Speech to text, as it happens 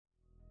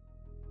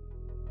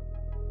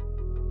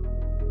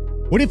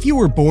What if you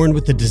were born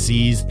with a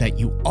disease that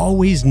you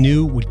always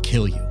knew would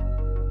kill you?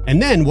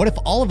 And then what if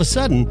all of a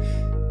sudden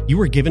you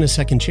were given a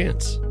second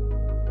chance?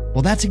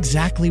 Well, that's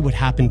exactly what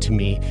happened to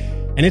me.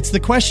 And it's the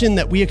question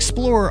that we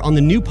explore on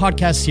the new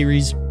podcast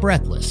series,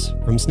 Breathless,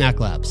 from Snack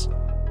Labs.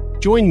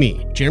 Join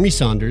me, Jeremy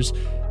Saunders,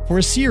 for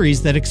a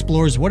series that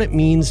explores what it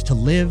means to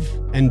live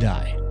and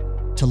die,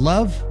 to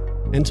love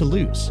and to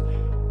lose,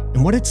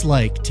 and what it's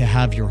like to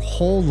have your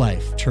whole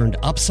life turned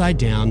upside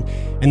down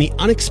and the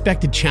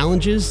unexpected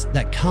challenges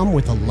that come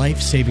with a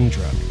life-saving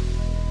drug.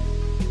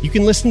 You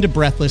can listen to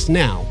Breathless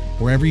now,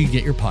 wherever you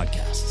get your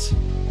podcasts.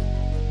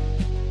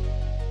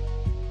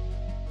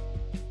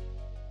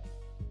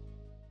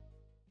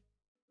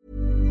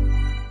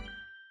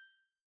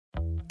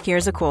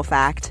 Here's a cool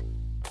fact.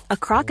 A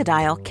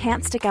crocodile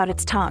can't stick out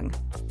its tongue.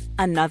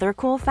 Another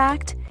cool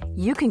fact,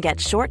 you can get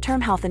short-term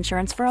health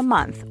insurance for a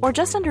month or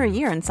just under a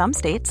year in some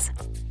states.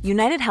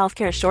 United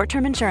Healthcare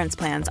short-term insurance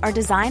plans are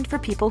designed for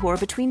people who are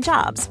between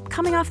jobs,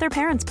 coming off their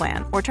parents'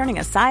 plan, or turning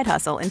a side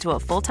hustle into a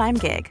full-time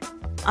gig.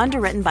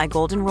 Underwritten by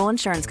Golden Rule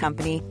Insurance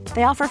Company,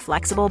 they offer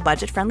flexible,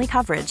 budget-friendly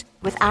coverage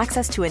with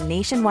access to a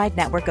nationwide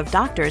network of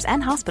doctors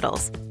and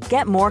hospitals.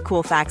 Get more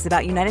cool facts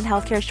about United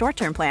Healthcare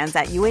short-term plans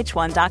at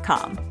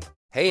uh1.com.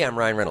 Hey, I'm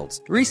Ryan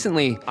Reynolds.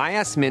 Recently, I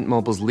asked Mint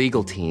Mobile's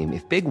legal team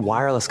if big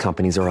wireless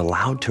companies are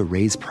allowed to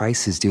raise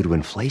prices due to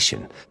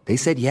inflation. They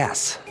said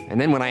yes.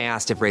 And then when I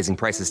asked if raising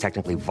prices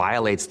technically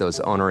violates those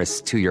onerous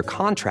two-year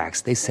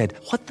contracts, they said,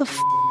 "What the f***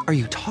 are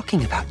you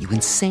talking about, you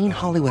insane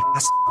Hollywood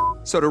ass?"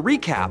 So to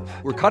recap,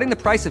 we're cutting the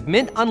price of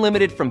Mint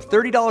Unlimited from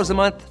 $30 a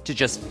month to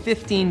just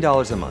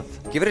 $15 a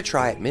month. Give it a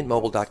try at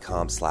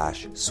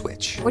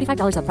mintmobile.com/switch.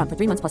 $45 up front for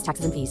 3 months plus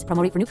taxes and fees.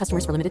 Promo rate for new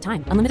customers for limited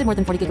time. Unlimited more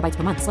than 40 gigabytes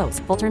per month. Slows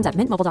full terms at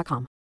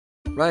mintmobile.com.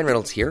 Ryan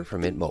Reynolds here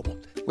from Mint Mobile.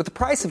 With the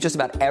price of just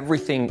about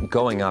everything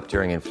going up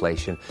during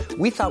inflation,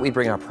 we thought we'd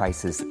bring our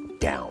prices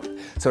down.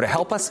 So to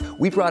help us,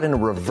 we brought in a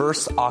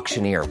reverse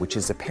auctioneer, which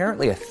is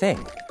apparently a thing.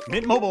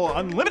 Mint Mobile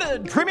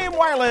Unlimited Premium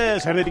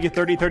Wireless. How to get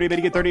 30, 30, bit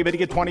to get 30, bit to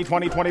get 20,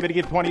 20, 20, bit to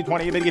get 20,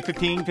 20, bit to get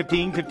 15,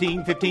 15,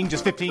 15, 15,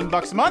 just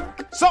 $15 a month?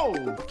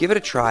 Sold! Give it a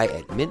try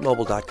at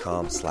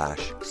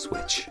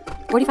mintmobile.com/switch.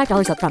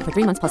 $45 up front for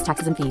 3 months plus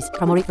taxes and fees.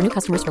 Promo rate for new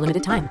customers for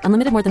limited time.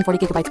 Unlimited more than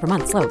 40 gigabytes per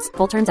month. Slows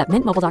full terms at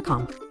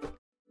mintmobile.com.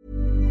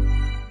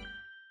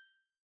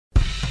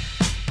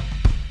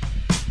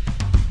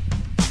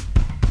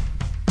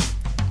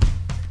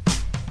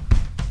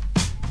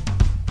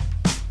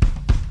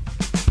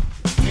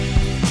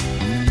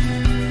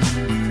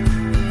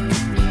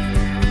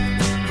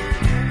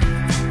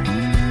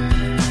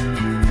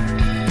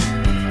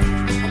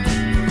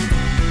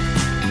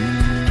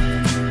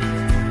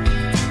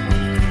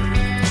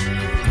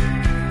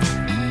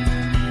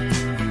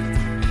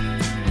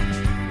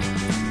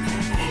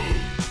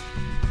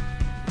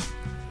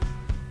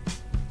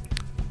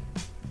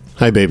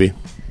 Hi, baby.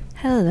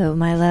 Hello,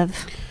 my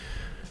love.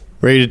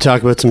 Ready to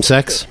talk about some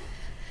sex?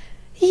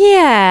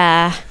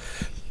 Yeah.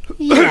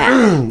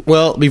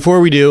 Well, before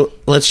we do,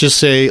 let's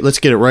get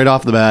it right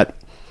off the bat.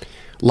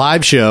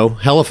 Live show,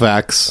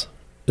 Halifax,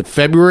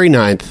 February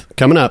 9th,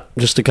 coming up,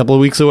 just a couple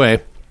of weeks away.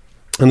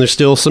 And there's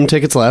still some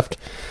tickets left.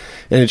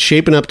 And it's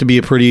shaping up to be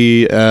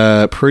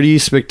a pretty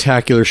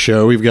spectacular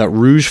show. We've got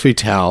Rouge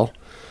Fatale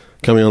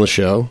coming on the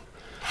show.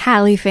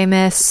 Highly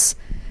famous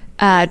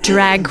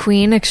drag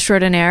queen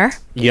extraordinaire.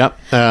 Yep.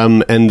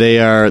 And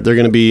they're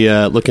going to be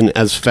looking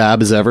as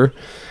fab as ever.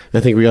 I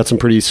think we got some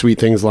pretty sweet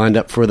things lined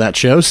up for that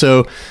show.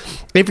 So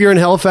if you're in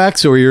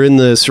Halifax or you're in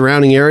the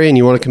surrounding area and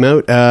you want to come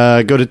out,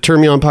 go to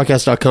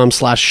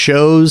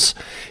turnmeonpodcast.com/shows.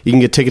 You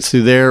can get tickets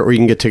through there, or you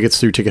can get tickets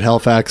through Ticket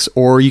Halifax,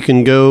 or you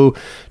can go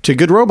to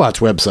Good Robot's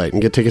website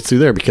and get tickets through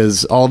there,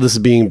 because all this is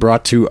being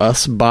brought to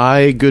us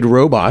by Good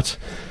Robot.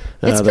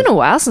 It's been a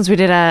while since we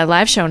did a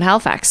live show in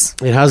Halifax.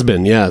 It has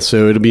been, yeah.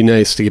 So it'll be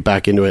nice to get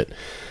back into it.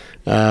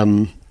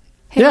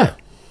 Hey, yeah.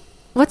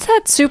 What's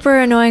that super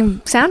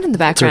annoying sound in the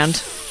background?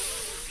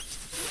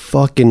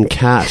 Fucking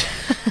cat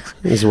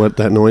is what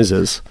that noise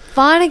is.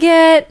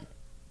 Vonnegut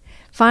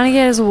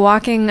is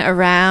walking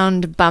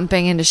around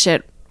bumping into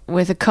shit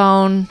with a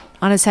cone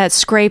on his head,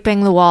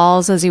 scraping the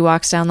walls as he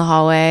walks down the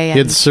hallway. He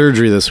had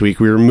surgery this week.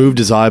 We removed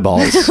his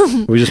eyeballs.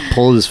 We just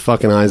pulled his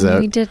fucking eyes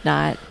out. We did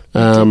not.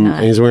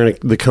 And he's wearing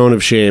the cone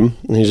of shame,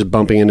 and he's just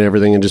bumping into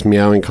everything and just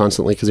meowing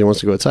constantly because he wants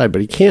to go outside,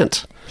 but he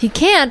can't. He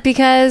can't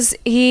because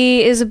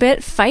he is a bit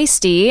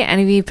feisty,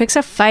 and if he picks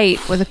a fight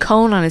with a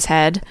cone on his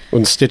head,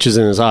 with stitches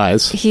in his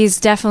eyes,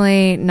 he's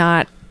definitely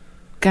not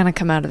gonna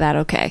come out of that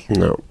okay.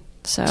 No.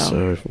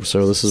 So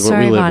this is what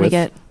we live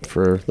with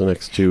for the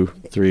next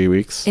 2-3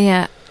 weeks.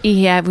 Yeah,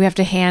 we have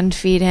to hand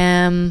feed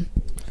him.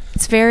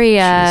 It's very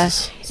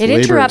it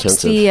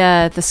interrupts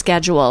the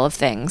schedule of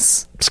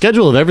things.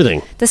 Schedule of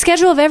everything. The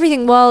schedule of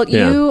everything. Well,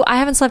 I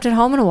haven't slept at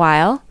home in a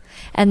while,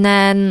 and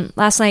then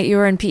last night you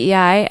were in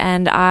PEI,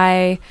 and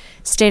I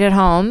stayed at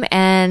home.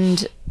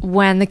 And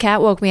when the cat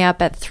woke me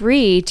up at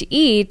 3 to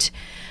eat,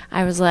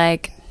 I was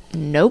like,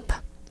 "Nope,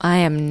 I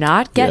am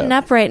not getting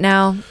up right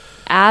now.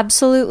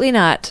 Absolutely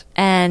not."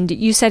 And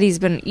you said he's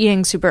been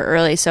eating super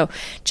early, so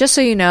just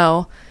so you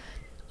know,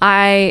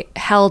 I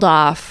held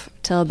off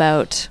till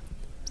about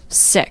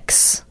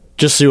 6.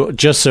 Just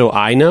so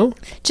I know?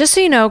 Just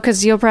so you know,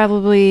 because you'll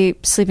probably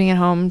sleeping at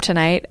home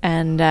tonight,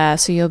 and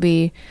so you'll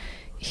be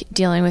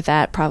dealing with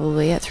that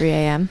probably at 3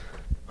 a.m.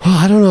 Well,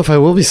 I don't know if I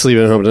will be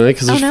sleeping at home tonight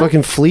because there's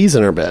fucking fleas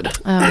in our bed.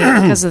 Oh,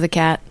 yeah, because of the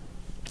cat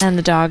and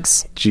the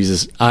dogs.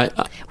 Jesus.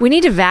 We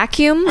need to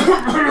vacuum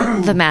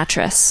the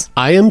mattress.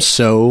 I am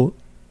so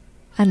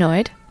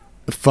annoyed.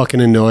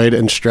 Fucking annoyed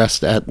and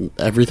stressed at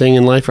everything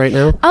in life right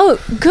now. Oh,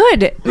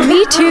 good.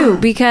 Me too,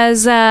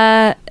 because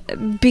I'm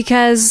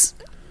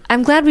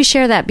glad we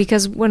share that,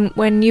 because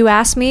when you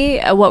asked me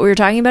what we were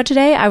talking about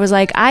today, I was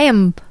like, I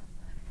don't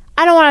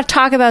want to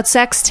talk about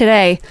sex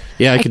today.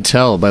 Yeah, I could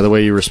tell by the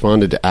way you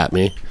responded at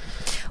me.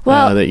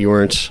 Well, that you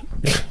weren't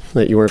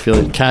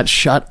feeling. Cat,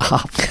 shut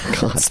up.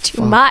 God, it's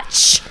too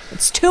much.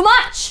 It's too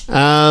much.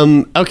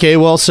 Okay,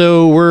 well,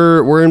 so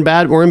we're in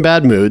bad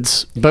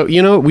moods, but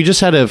you know, we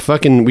just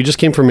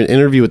came from an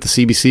interview with the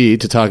CBC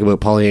to talk about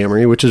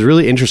polyamory, which is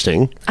really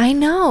interesting. I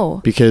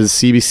know, because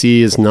CBC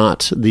is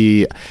not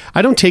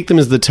I don't take them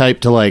as the type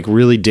to like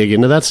really dig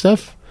into that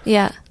stuff.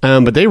 Yeah.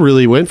 But they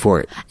really went for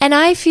it. And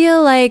I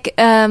feel like,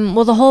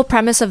 the whole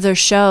premise of their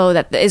show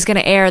that is going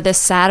to air this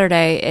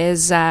Saturday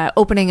is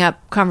opening up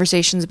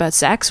conversations about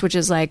sex, which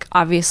is like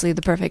obviously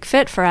the perfect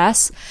fit for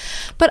us.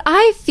 But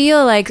I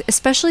feel like,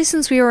 especially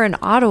since we were in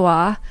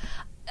Ottawa,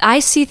 I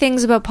see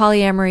things about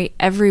polyamory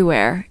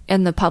everywhere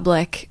in the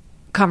public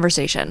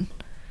conversation.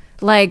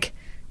 Like,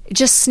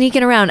 just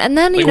sneaking around. And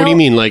then what do you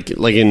mean, like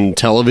in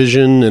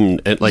television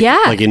and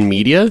like in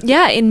media?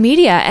 Yeah, in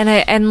media. And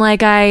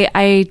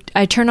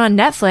I turn on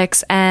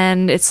Netflix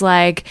and it's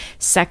like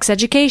sex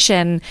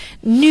education,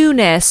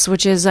 Newness,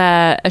 which is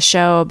a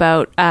show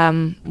about I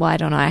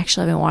don't know, I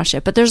actually haven't watched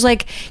it, but there's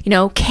like,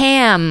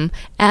 Cam,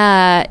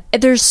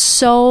 there's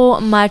so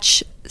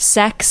much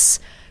sex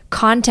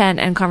content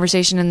and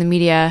conversation in the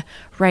media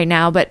right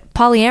now, but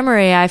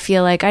polyamory, I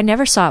feel like I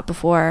never saw it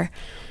before.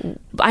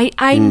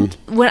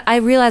 When I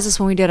realized this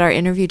when we did our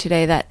interview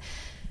today, that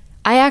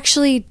I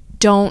actually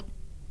don't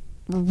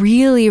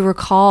really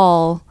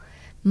recall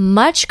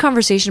much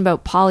conversation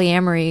about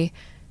polyamory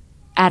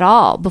at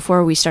all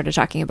before we started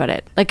talking about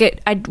it. Like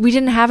we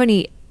didn't have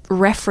any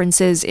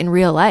references in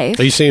real life.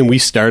 Are you saying we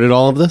started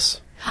all of this?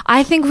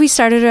 I think we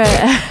started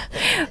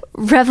a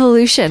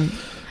revolution.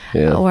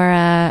 Yeah. Or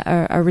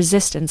a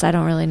resistance. I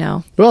don't really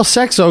know. Well,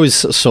 sex always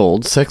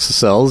sold. Sex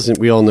sells.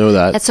 We all know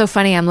that. That's so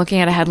funny. I'm looking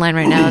at a headline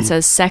right now. It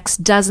says sex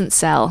doesn't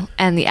sell,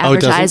 and the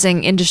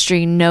advertising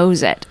industry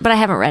knows it. But I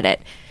haven't read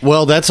it.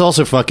 Well, that's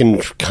also fucking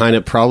kind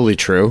of probably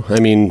true.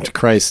 I mean,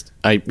 Christ,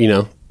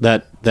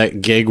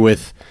 that gig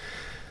with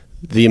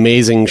the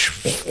amazing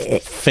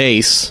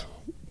Face,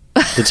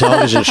 the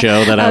television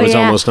show that I was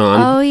almost on.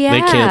 Oh, yeah.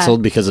 They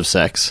canceled because of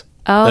sex.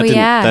 Oh,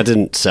 that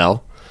didn't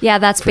sell. Yeah,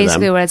 that's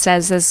basically what it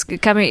says. This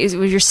company is,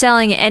 if you're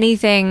selling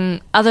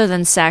anything other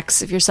than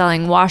sex, if you're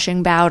selling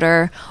washing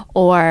powder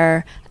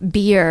or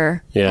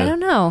beer, I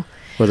don't know.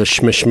 Or the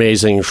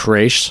schmazing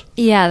Schrace.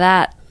 Yeah,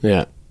 that.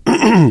 Yeah.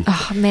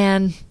 Oh,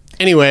 man.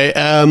 Anyway,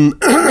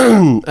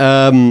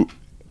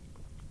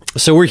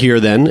 so we're here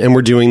then, and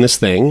we're doing this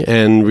thing,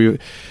 and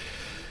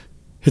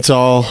it's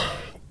all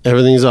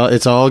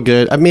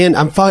good. I mean,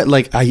 I'm fine.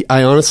 Like, I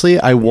honestly,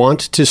 I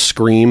want to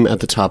scream at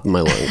the top of my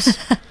lungs.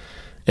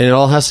 And it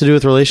all has to do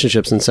with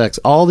relationships and sex.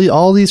 All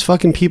these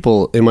fucking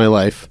people in my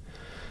life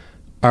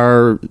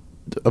are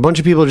a bunch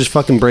of people are just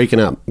fucking breaking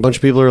up. A bunch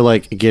of people are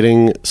like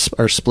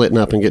are splitting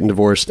up and getting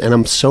divorced, and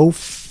I'm so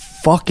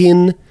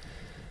fucking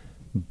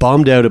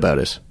bummed out about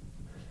it.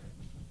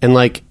 And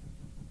like,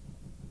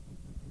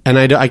 and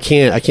I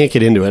can't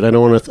get into it. I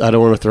don't want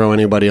to throw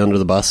anybody under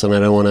the bus, and I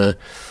don't want to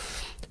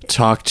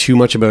talk too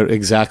much about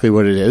exactly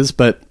what it is,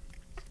 but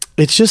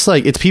it's just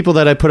like, it's people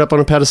that I put up on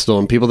a pedestal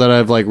and people that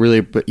I've like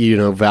really,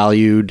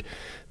 valued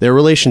their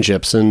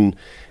relationships and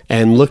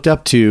looked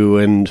up to.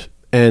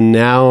 And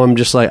now I'm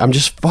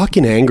just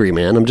fucking angry,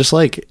 man. I'm just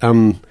like,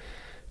 and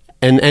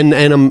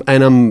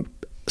I'm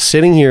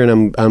sitting here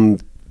and I'm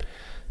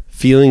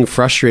feeling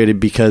frustrated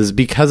because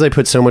I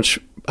put so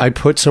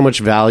much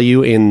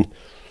value in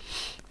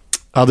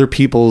other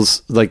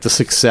people's, like, the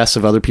success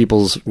of other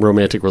people's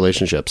romantic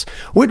relationships.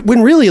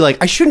 When really, like,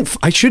 I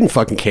shouldn't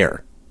fucking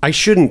care. I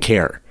shouldn't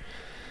care.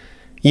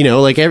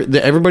 Like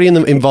everybody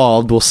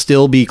involved will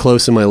still be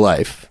close in my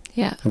life.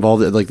 Yeah. Of all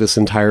like this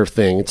entire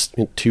thing, it's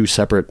two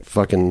separate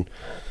fucking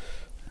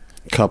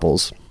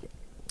couples.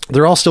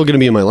 They're all still going to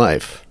be in my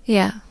life.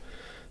 Yeah.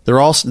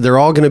 They're all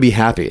going to be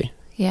happy.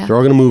 Yeah. They're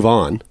all going to move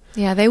on.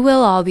 Yeah, they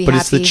will all be happy.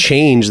 But it's the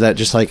change that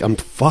just like I'm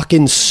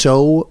fucking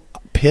so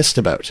pissed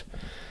about.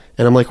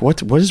 And I'm like,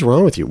 what is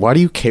wrong with you? Why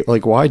do you care?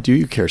 Like, why do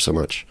you care so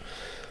much?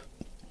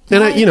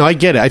 And I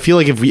get it. I feel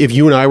like if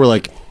you and I were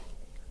like,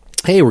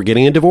 hey, we're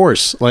getting a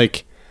divorce,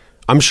 like,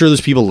 I'm sure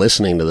there's people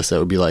listening to this that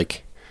would be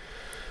like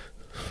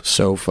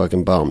so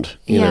fucking bummed,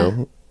 you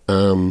know?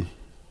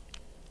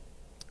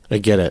 I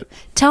get it.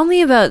 Tell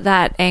me about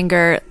that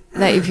anger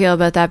that you feel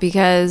about that,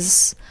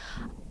 because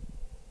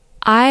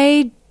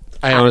I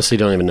honestly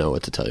don't even know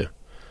what to tell you.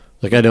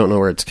 Like, I don't know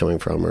where it's coming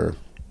from, or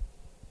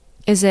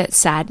Is it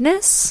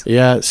sadness?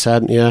 Yeah,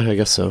 sad. Yeah, I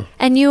guess so.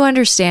 And you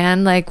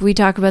understand, like, we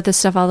talk about this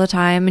stuff all the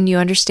time, and you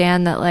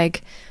understand that,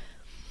 like,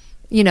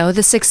 you know,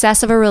 the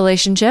success of a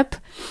relationship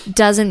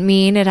doesn't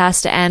mean it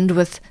has to end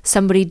with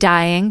somebody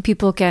dying.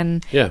 People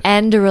can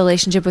end a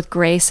relationship with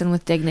grace and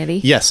with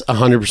dignity. Yes,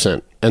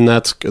 100%. And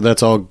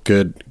that's all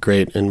good,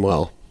 great, and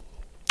well.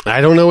 I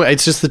don't know.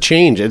 It's just the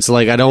change. It's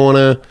like, I don't want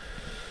to...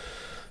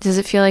 Does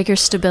it feel like your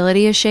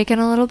stability is shaken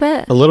a little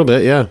bit? A little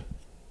bit, yeah.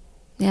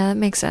 Yeah, that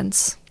makes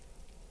sense.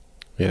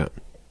 Yeah.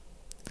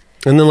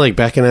 And then, like,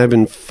 Beck and I have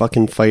been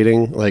fucking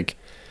fighting, like,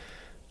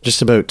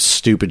 just about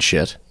stupid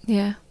shit.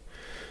 Yeah.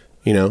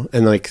 You know?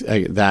 And, like,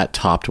 that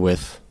topped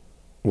with,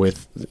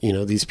 you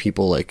know, these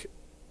people, like,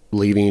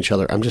 leaving each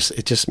other.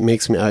 It just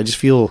makes me... I just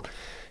feel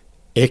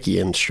icky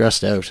and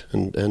stressed out,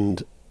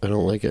 and I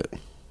don't like it.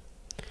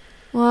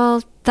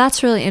 Well,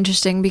 that's really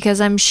interesting,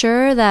 because I'm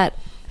sure that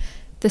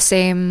the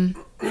same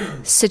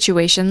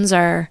situations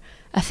are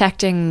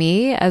affecting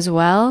me as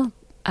well.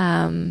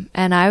 And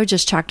I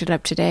just chalked it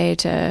up today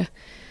to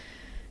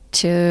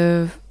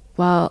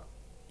well,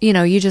 you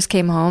know, you just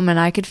came home and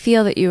I could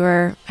feel that you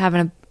were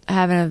having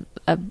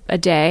a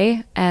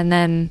day, and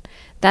then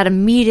that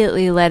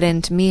immediately led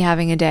into me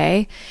having a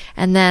day.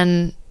 And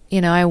then, you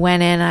know, I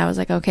went in and I was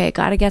like, okay,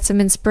 got to get some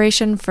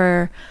inspiration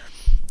for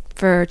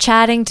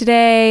chatting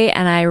today,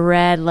 and I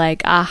read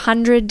like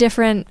 100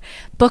 different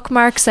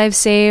bookmarks I've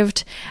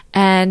saved,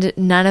 and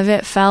none of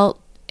it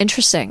felt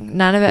interesting.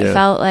 None of it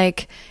felt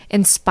like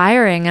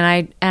inspiring,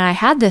 and I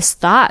had this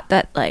thought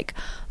that, like,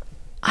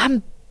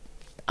 I'm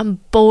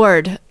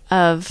bored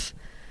of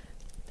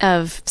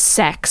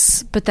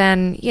sex, but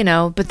then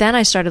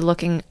I started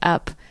looking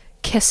up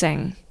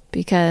kissing,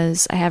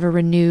 because I have a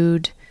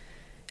renewed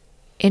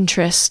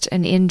interest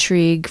and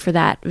intrigue for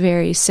that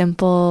very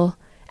simple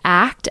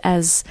act,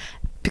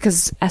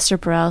 because Esther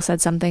Perel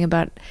said something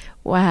about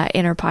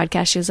in her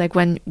podcast. She was like,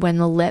 when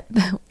the lip,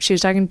 she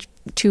was talking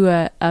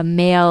to a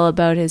male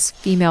about his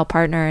female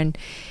partner, and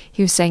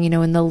he was saying, you know,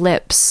 when the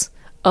lips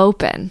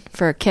open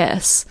for a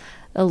kiss,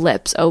 the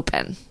lips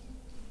open.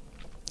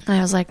 And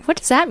I was like, what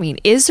does that mean?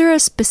 Is there a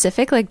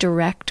specific, like,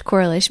 direct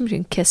correlation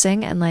between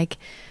kissing and, like,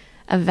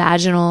 a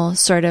vaginal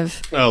sort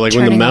of like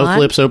when the mouth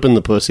lips open,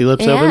 the pussy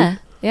lips open?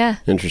 Yeah.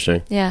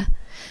 Interesting. Yeah.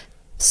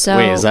 So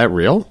wait, is that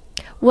real?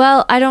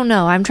 Well, I don't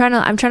know. I'm trying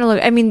to look.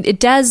 I mean,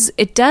 it does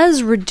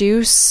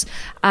reduce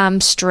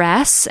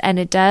stress, and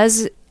it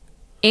does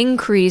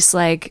increase,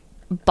 like,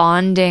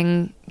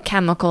 bonding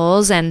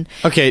chemicals. And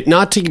okay,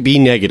 not to be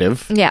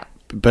negative. Yeah.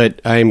 But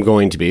I'm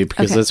going to be,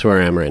 because that's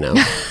where I am right now.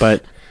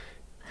 But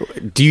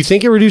do you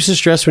think it reduces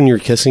stress when you're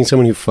kissing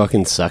someone who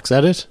fucking sucks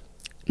at it?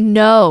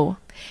 No.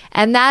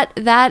 And that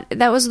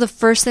was the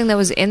first thing that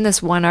was in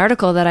this one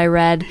article that I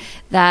read,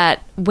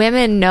 that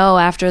women know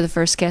after the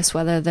first kiss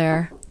whether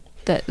they're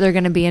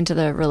going to be into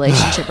the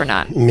relationship or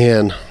not.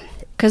 Man,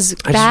 because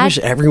I just wish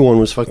everyone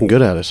was fucking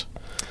good at it.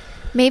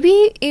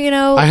 Maybe, you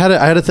know, I had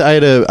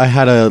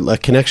a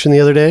connection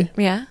the other day.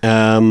 Yeah.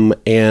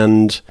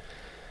 And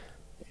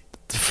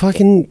the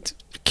fucking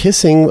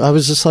kissing, I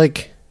was just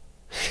like,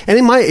 and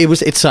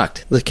it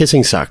sucked. The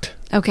kissing sucked.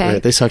 Okay.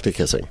 Right? They sucked at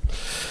kissing.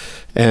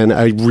 And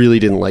I really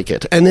didn't like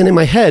it. And then in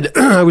my head,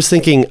 I was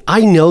thinking,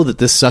 I know that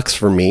this sucks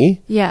for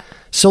me. Yeah.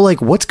 So,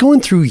 like, what's going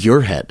through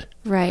your head?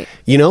 Right.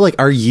 You know, like,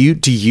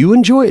 do you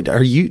enjoy it?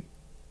 Are you,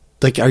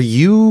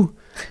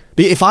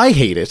 if I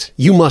hate it,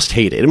 you must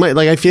hate it.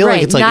 I feel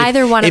like it's like,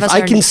 neither one of us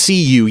if I can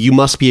see you, you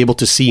must be able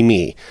to see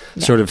me,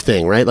 sort of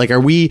thing, right? Like,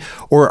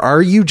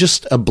 are you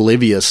just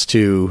oblivious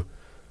to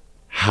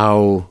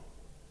how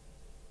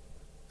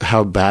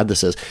bad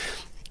this is?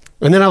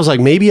 And then I was like,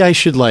 maybe I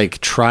should, like,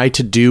 try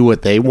to do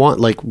what they want.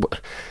 Like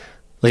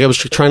I was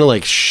trying to,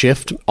 like,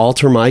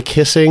 alter my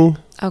kissing.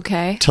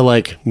 Okay. To,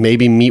 like,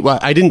 maybe meet. Well,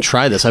 I didn't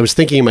try this. I was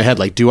thinking in my head,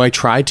 like, do I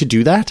try to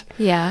do that?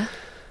 Yeah.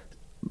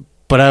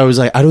 But I was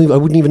like, I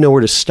wouldn't even know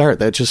where to start.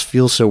 That just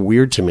feels so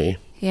weird to me.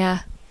 Yeah.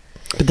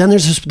 But then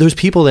there's those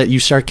people that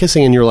you start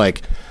kissing and you're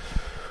like,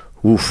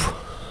 woof.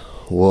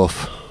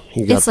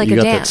 It's like a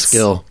dance. That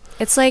skill.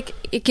 It's like,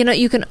 you know,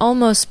 you can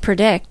almost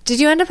predict.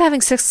 Did you end up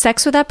having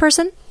sex with that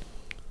person?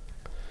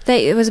 That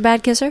it was a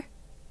bad kisser?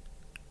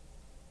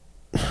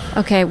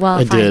 Okay, well,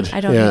 I fine. did. I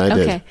don't yeah, need, I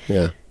okay. did.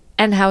 Yeah.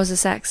 And how was the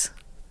sex?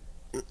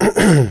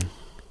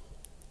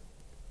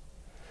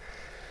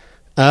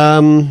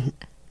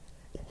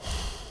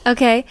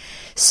 Okay.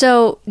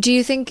 So, do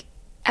you think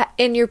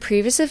in your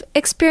previous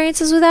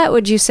experiences with that,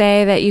 would you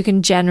say that you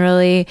can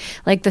generally,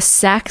 like, the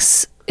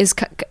sex is,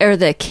 or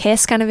the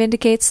kiss kind of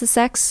indicates the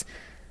sex?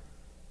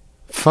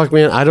 Fuck,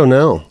 man, I don't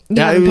know.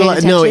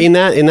 No, in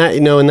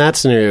that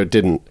scenario, it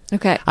didn't.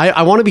 Okay.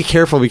 I want to be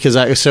careful because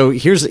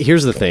here's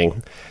the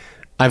thing.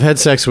 I've had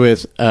sex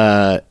with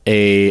a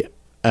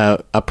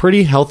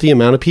pretty healthy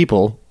amount of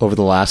people over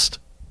the last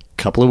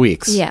couple of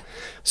weeks. Yeah.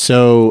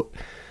 So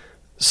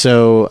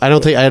So I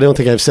don't think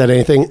I've said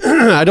anything.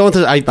 I don't.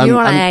 You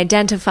want to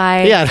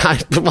identify? Yeah,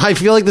 I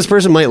feel like this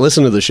person might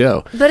listen to the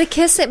show. But a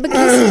kissing.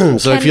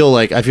 So I feel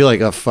like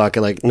oh fuck,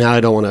 like now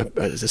I don't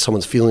want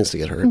someone's feelings to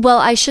get hurt. Well,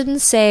 I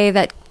shouldn't say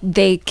that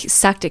they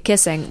sucked at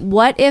kissing.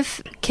 What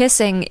if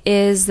kissing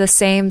is the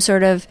same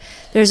sort of?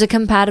 There's a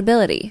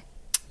compatibility.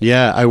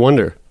 Yeah, I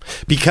wonder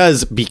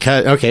because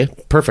okay,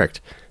 perfect.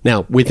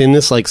 Now within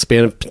this like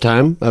span of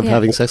time of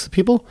having sex with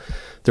people,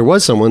 there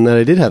was someone that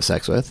I did have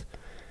sex with,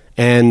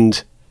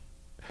 and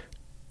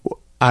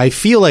I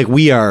feel like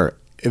we are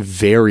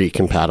very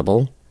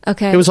compatible.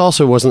 Okay. It was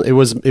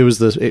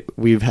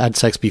we've had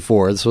sex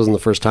before. This wasn't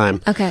the first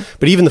time. Okay.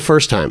 But even the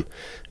first time,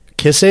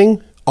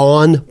 kissing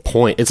on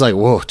point. It's like,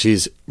 whoa,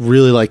 geez,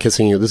 really like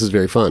kissing you. This is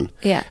very fun.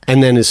 Yeah.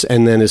 And then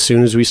as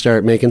soon as we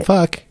start making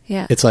fuck,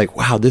 it's like,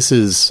 wow, this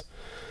is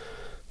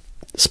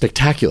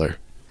spectacular.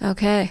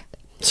 Okay.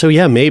 So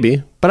yeah,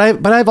 maybe. But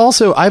I've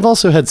also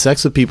had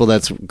sex with people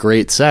that's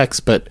great sex,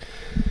 but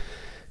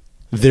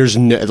there's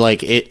no like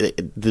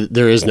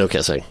there is no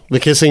kissing. The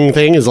kissing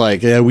thing is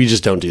like, yeah, we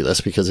just don't do this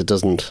because it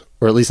doesn't,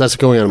 or at least that's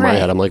going on in my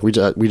head. I'm like, we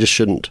just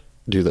shouldn't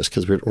do this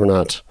because we're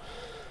not.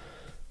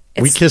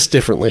 We kiss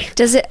differently.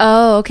 Does it?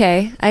 Oh,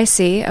 okay. I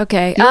see.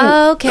 Okay.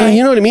 Oh, okay.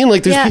 You know what I mean?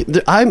 Like,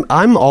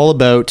 I'm all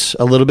about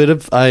a little bit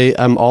of.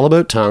 I'm all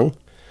about tongue.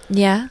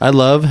 Yeah. I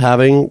love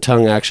having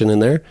tongue action in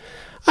there.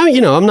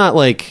 I'm not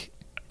like,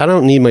 I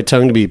don't need my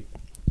tongue to be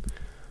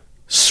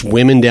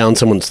swimming down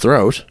someone's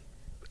throat.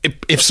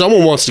 If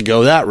someone wants to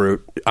go that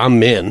route,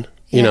 I'm in.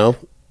 You know,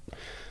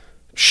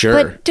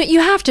 sure. But you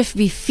have to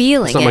be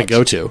feeling it's not my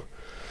go-to.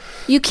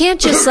 You can't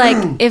just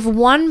like, if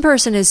one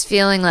person is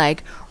feeling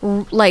like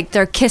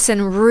they're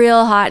kissing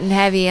real hot and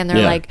heavy and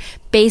they're like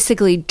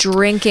basically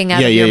drinking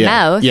out of your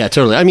mouth. Yeah,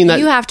 totally. I mean,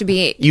 you have to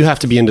be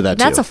into that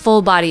too. That's a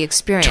full body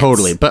experience.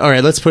 Totally. But all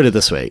right, let's put it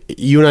this way.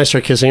 You and I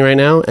start kissing right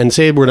now and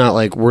say we're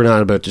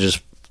not about to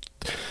just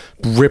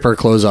rip our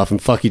clothes off and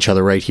fuck each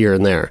other right here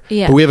and there.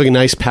 Yeah. But we have a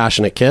nice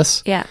passionate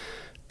kiss. Yeah.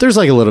 There's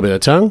like a little bit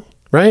of tongue,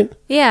 right?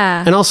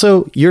 Yeah. And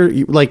also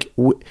you like,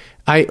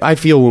 I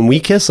feel when we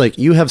kiss, like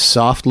you have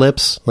soft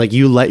lips, like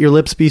you let your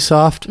lips be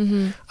soft.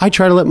 Mm-hmm. I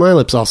try to let my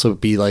lips also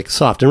be like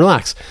soft and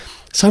relaxed.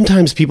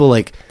 Sometimes people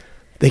like,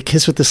 they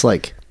kiss with this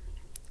like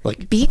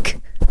beak.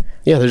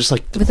 Yeah. They're just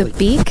like with a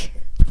beak.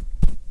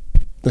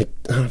 Like,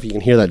 I don't know if you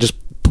can hear that. Just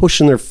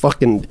pushing their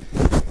fucking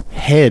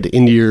head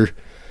into your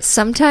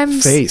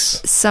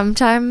face.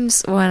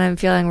 Sometimes when I'm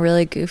feeling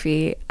really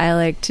goofy, I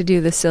like to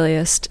do the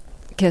silliest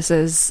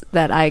kisses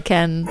that I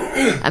can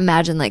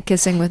imagine, like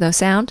kissing with no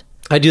sound.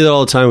 I do that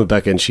all the time with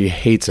Becca, and she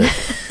hates it.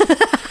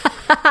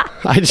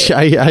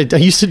 I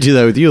used to do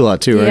that with you a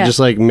lot too. Yeah. I just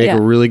like make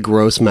a really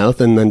gross mouth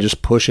and then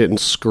just push it and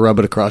scrub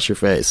it across your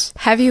face.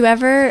 Have you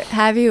ever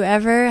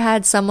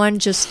had someone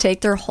just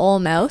take their whole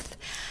mouth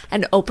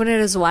and open it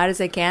as wide as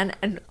they can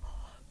and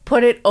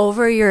put it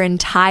over your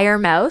entire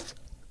mouth?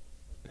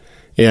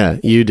 Yeah,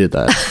 you did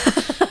that.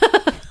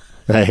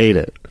 I hate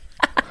it.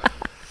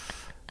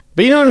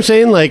 But you know what I'm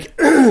saying? Like,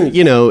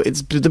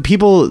 it's the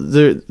people.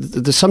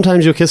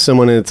 Sometimes you'll kiss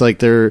someone and it's like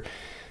they're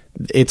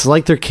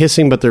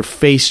kissing, but their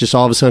face just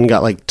all of a sudden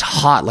got like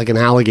taut, like an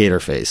alligator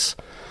face,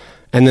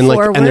 and then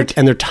forward? like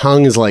and their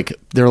tongue is like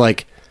they're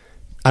like,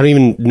 I don't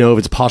even know if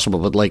it's possible,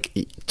 but like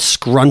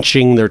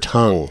scrunching their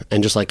tongue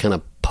and just like kind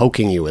of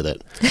poking you with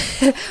it.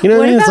 You know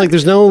what I mean? It's like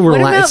there's no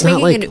relax. It's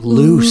not like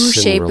loose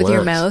shape and with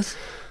your mouth.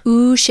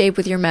 Ooh shape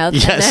with your mouth.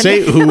 Yeah,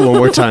 say ooh one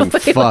more time.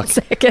 Wait Fuck. 1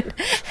 second.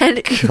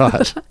 And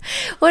God.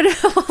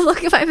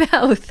 Look at my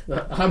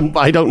mouth.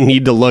 I don't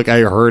need to look.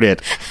 I heard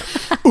it.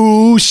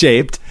 Ooh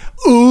shaped.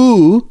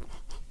 Ooh.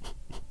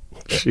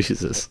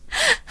 Jesus.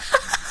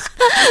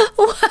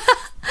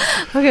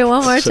 Okay,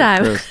 one more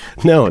time. Gross.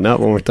 No,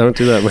 not one more. Don't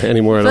do that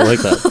anymore. I don't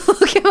like that.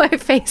 Look at my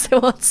face. I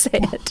won't say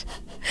it.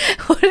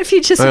 What if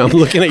you just... I'm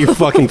looking at your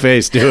fucking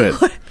face. Do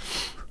it.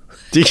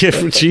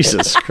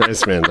 Jesus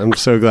Christ, man. I'm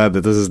so glad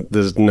that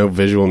there's no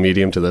visual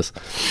medium to this.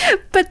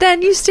 But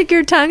then you stick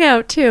your tongue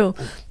out too.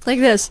 Like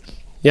this.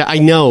 Yeah, I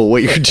know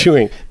what you're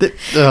doing.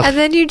 And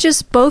then you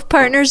just, both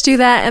partners do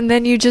that, and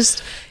then you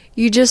just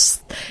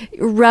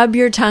rub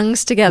your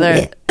tongues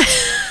together.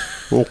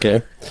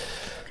 Okay.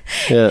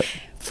 Yeah.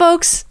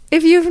 Folks,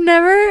 if you've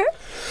never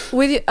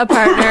with a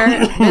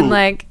partner been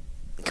like,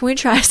 can we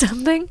try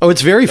something? Oh,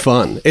 it's very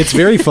fun. It's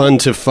very fun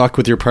to fuck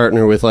with your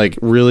partner with like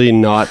really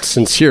not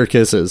sincere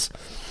kisses.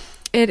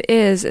 It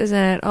is, isn't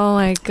it? Oh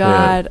my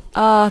God. Yeah.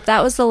 Oh,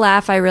 that was the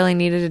laugh I really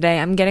needed today.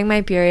 I'm getting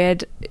my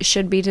period.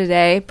 Should be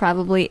today,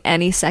 probably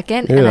any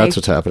second. Yeah, that's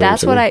what's happening.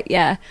 That's what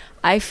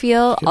I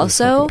feel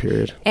also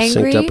period.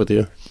 Angry. Synced up with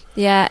you.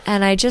 Yeah,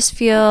 and I just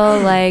feel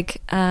like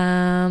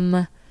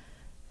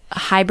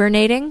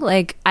hibernating.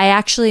 Like I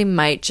actually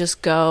might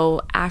just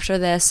go after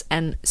this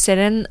and sit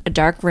in a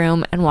dark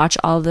room and watch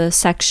all the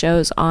sex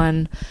shows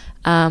on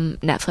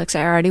Netflix.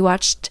 I already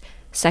watched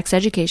Sex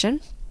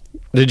Education.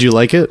 Did you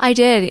like it? I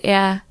did,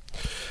 yeah.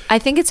 I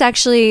think it's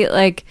actually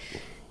like,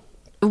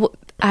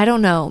 I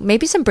don't know,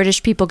 maybe some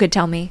British people could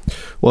tell me.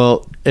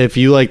 Well, if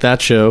you like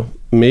that show,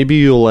 maybe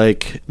you'll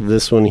like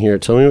this one here.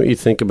 Tell me what you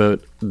think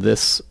about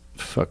this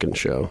fucking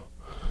show.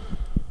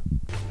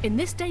 In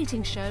this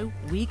dating show,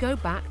 we go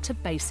back to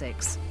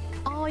basics.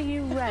 Are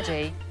you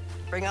ready?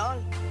 Bring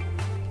on.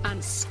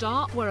 And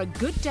start where a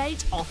good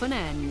date often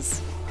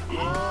ends.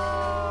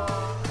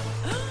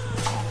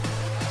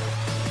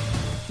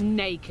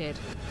 Naked.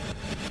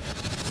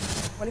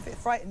 Well, if it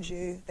frightens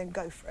you, then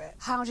go for it.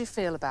 How do you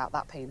feel about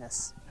that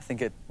penis? I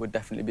think it would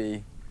definitely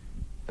be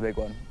a big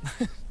one.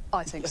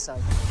 I think so.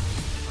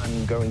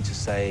 I'm going to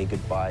say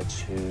goodbye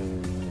to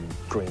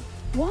green.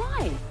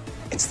 Why?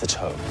 It's the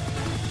toe.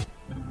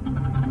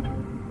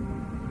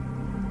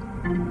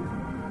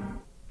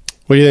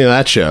 What do you think of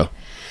that show?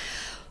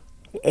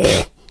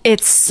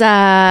 It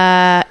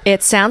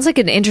sounds like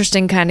an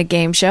interesting kind of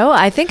game show.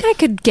 I think I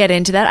could get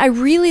into that. I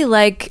really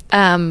like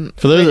for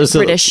those,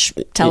 British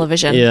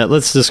television. Yeah,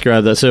 let's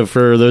describe that. So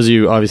for those of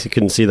you who obviously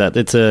couldn't see that,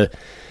 it's a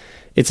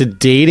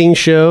dating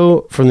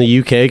show from the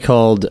UK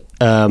called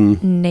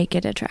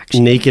Naked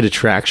Attraction. Naked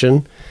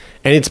Attraction,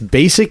 and it's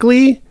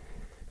basically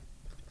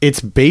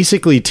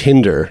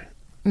Tinder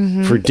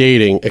for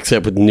dating,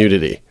 except with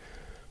nudity.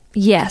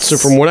 Yes. So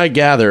from what I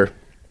gather,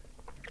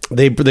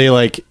 they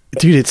like,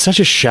 dude, it's such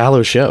a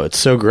shallow show. It's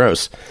so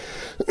gross.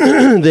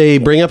 They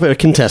bring up a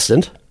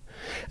contestant,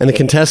 and the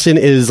contestant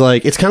is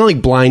like, it's kind of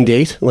like Blind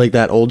Date, like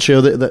that old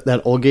show,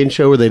 that old game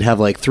show where they'd have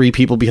like three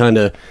people behind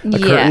a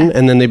curtain,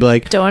 and then they'd be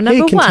like, Door hey,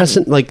 number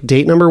contestant, one. like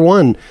date number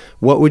one,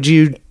 where would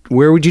you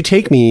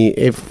take me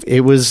if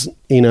it was,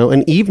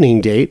 an evening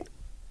date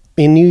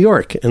in New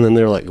York? And then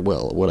they're like,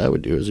 well, what I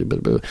would do is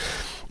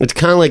it's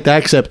kind of like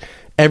that, except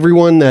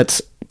everyone that's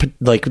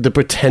like the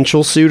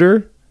potential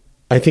suitor,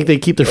 I think they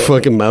keep their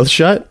fucking mouth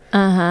shut,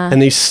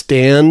 and they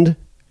stand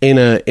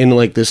in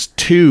like this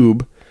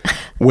tube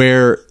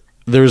where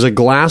there's a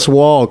glass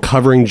wall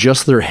covering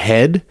just their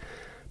head,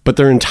 but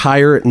their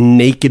entire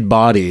naked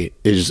body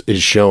is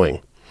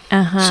showing.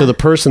 So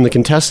the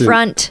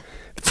contestant,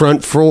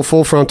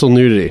 full frontal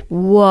nudity.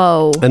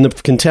 Whoa! And the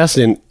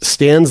contestant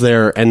stands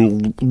there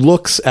and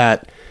looks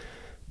at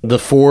the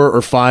 4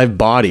 or 5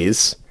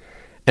 bodies,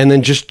 and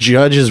then just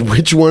judges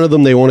which one of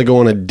them they want to go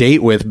on a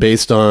date with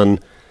based on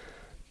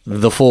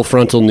the full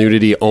frontal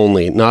nudity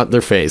only, not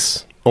their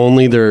face,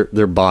 only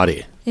their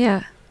body.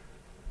 Yeah.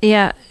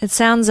 Yeah, it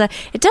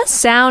does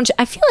sound,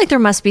 I feel like there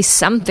must be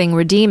something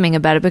redeeming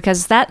about it,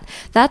 because that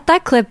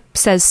clip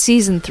says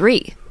season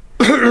 3.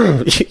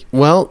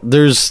 Well,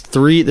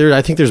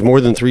 I think there's more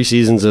than 3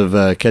 seasons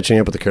of Catching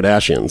Up with the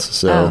Kardashians.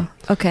 So,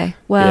 okay.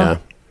 Well, yeah.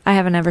 I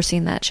haven't ever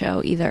seen that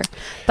show either.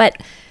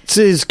 But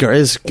it's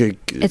garbage,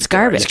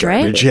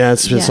 right? Yeah,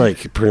 it's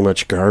like pretty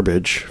much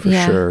garbage for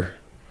sure.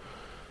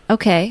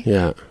 Okay.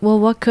 Yeah. Well,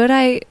 you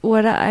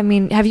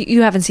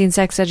haven't seen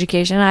Sex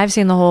Education? I've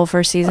seen the whole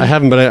first season. I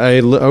haven't, but I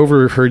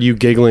overheard you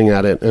giggling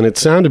at it, and it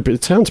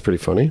sounds pretty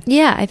funny.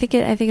 Yeah, I think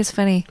it's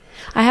funny.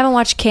 I haven't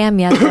watched Cam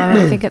yet, though.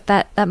 I think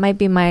that might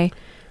be my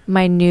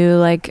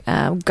new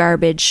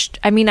garbage.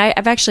 I mean,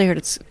 I've actually heard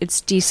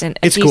it's decent.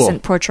 It's a cool.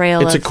 Decent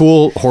portrayal. It's a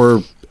cool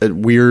horror,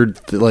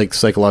 weird like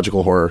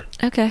psychological horror.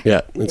 Okay.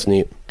 Yeah, it's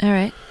neat. All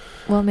right.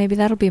 Well, maybe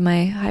that'll be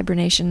my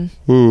hibernation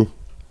while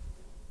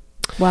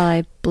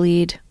I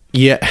bleed.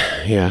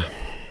 Yeah.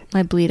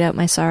 I bleed out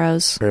my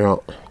sorrows. Yeah.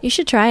 You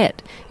should try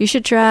it. You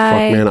should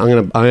try. Fuck, man,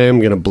 I am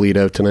gonna bleed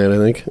out tonight. I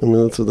think. I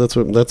mean,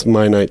 that's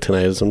my night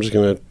tonight. Is I'm just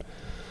gonna.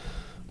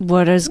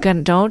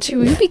 Don't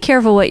you be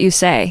careful what you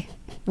say.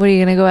 What, are you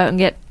gonna go out and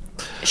get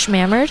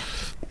schmammered?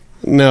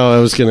 No, I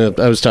was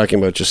talking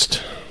about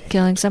just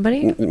killing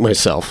somebody.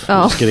 Myself.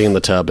 Oh. Just getting in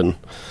the tub and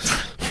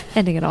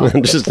ending it all.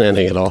 Just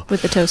ending it all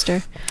with the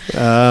toaster.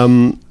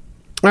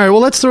 All right,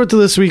 well, let's throw it to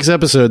this week's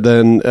episode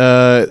then.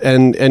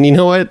 And you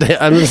know what?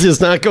 I'm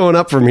just not going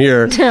up from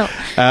here. No.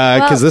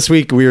 Because this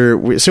week we were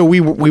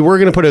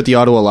going to put out the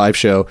Ottawa live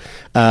show,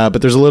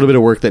 but there's a little bit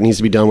of work that needs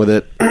to be done with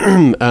it.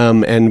 And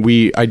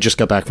I just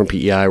got back from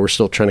PEI. We're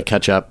still trying to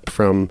catch up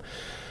from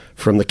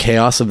the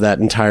chaos of that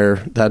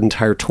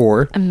entire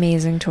tour.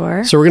 Amazing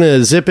tour. So we're going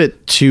to zip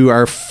it to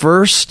our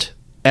first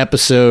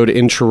episode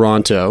in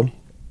Toronto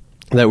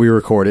that we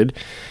recorded.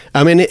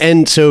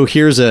 And so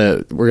we're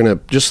going to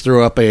just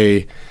throw up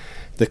the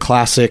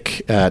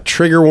classic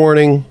trigger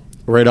warning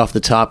right off the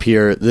top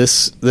here.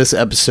 This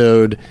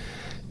episode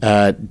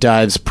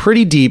dives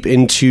pretty deep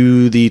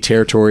into the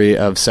territory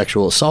of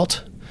sexual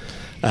assault.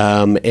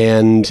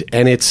 And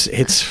it's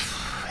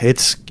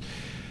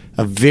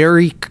a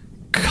very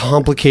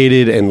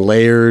complicated and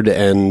layered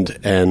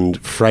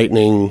and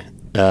frightening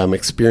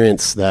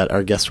experience that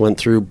our guest went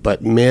through,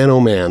 but man, oh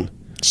man.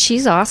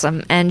 She's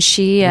awesome, and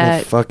she's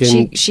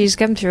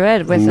come through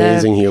it with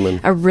amazing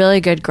human. A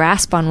really good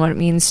grasp on what it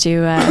means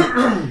to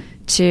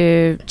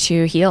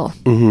heal.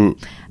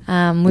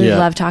 Mm-hmm. We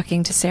love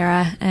talking to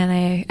Sarah, and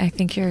I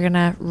think you're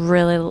gonna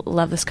really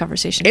love this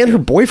conversation. And her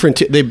boyfriend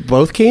too. They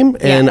both came,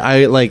 and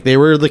they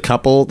were the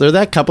couple. They're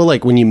that couple.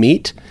 Like when you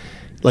meet,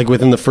 like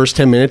within the first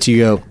 10 minutes, you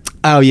go,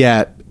 oh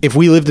yeah, if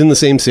we lived in the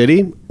same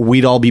city,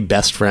 we'd all be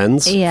best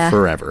friends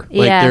forever.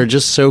 Like, they're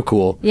just so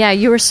cool. Yeah,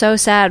 you were so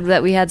sad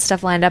that we had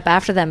stuff lined up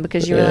after them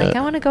because you were like,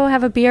 I want to go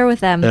have a beer with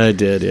them. I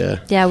did, yeah.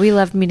 Yeah, we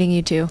loved meeting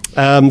you too.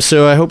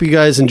 So I hope you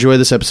guys enjoy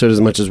this episode as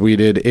much as we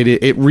did.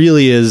 It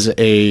really is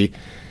a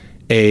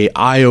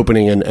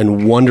eye-opening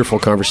and wonderful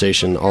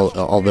conversation,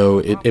 although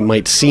it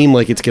might seem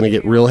like it's going to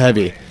get real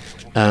heavy.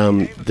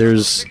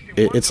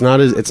 It's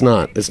not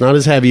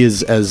as heavy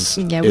as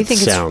we think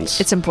sounds.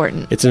 It's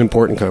important. It's an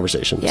important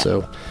conversation. Yeah.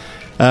 So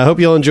I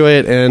hope you all enjoy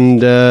it,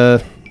 and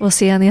we'll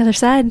see you on the other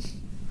side.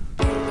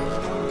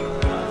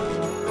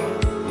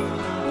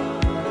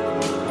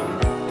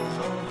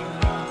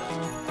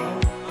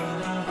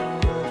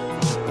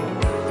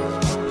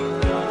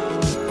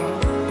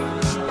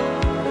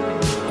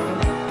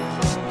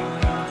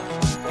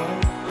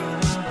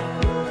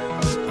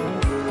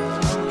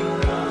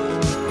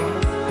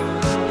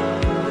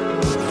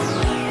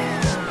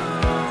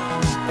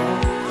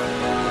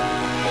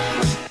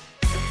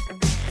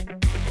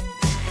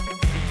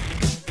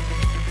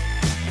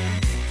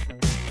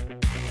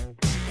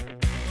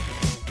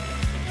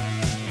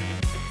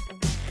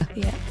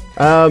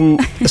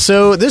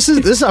 So this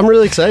is I'm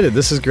really excited.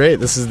 This is great.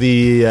 This isn't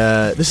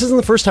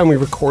the first time we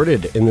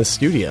recorded in this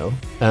studio.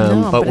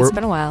 But it's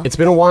been a while. It's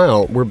been a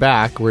while. We're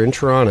back. We're in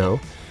Toronto.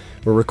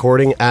 We're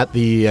recording at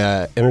the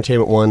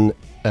Entertainment One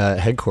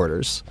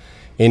headquarters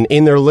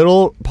in their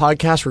little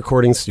podcast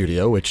recording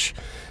studio, which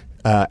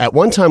at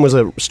one time was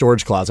a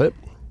storage closet.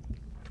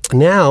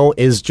 Now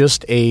is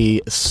just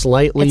a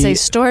slightly... It's a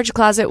storage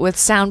closet with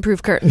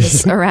soundproof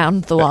curtains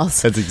around the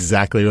walls. That's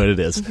exactly what it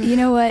is. You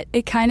know what?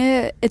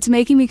 It's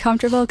making me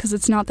comfortable because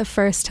it's not the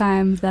first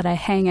time that I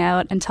hang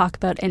out and talk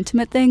about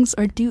intimate things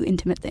or do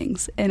intimate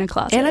things in a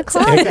closet. In a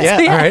closet. Yeah,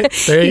 all right.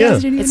 There you go.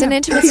 It's an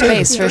intimate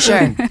space for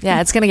sure.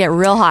 Yeah, it's going to get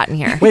real hot in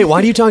here. Wait, why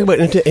do you talk about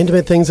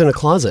intimate things in a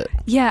closet?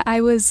 Yeah,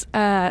 I was...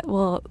 I've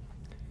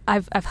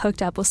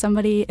hooked up with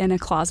somebody in a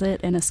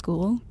closet in a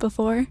school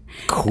before.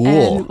 Cool.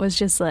 And was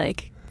just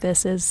like...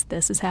 This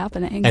is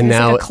happening. And there's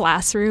now, like a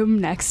classroom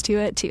next to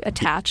it,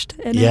 attached.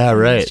 In yeah, it.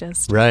 right,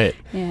 right.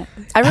 Yeah.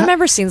 I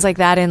remember scenes like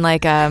that in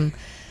like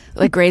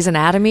Grey's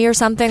Anatomy or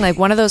something, like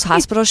one of those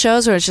hospital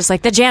shows where it's just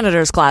like the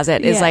janitor's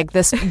closet is like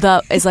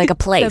is like a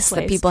place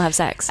that people have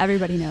sex.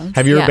 Everybody knows.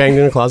 Have you ever banged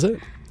in a closet?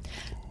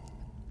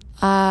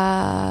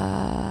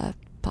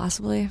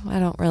 Possibly. I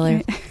don't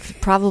really.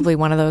 Probably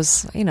one of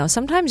those.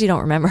 Sometimes you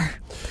don't remember.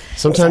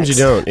 Sometimes you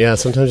don't. Yeah,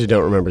 sometimes you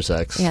don't remember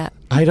sex. Yeah.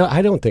 I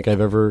don't think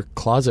I've ever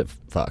closet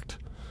fucked.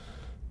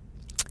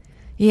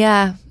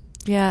 Yeah.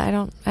 Yeah, I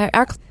don't.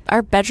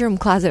 Our bedroom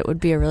closet would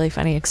be a really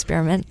funny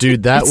experiment.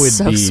 Dude, that would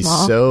so be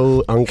small.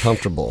 so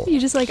uncomfortable. You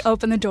just like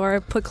open the door,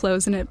 put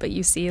clothes in it, but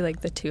you see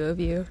like the two of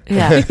you.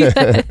 Yeah.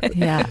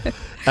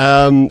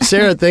 Yeah.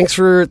 Sarah, thanks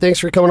for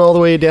coming all the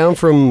way down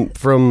from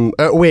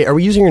wait, are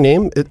we using your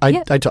name?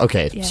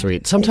 Okay, yeah,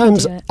 sweet.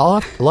 Sometimes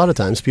a lot of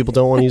times people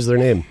don't want to use their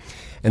name.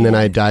 And then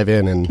I dive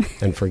in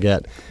and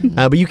forget.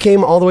 But you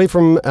came all the way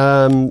from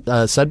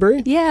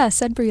Sudbury? Yeah,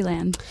 Sudbury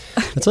land.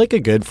 It's like a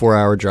good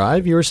 4-hour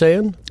drive, you were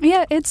saying?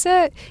 Yeah, it's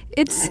a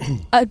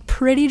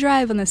pretty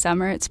drive in the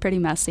summer. It's pretty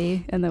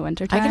messy in the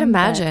wintertime. I can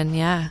imagine,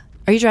 yeah.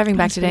 Are you driving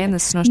back today in the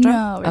snowstorm?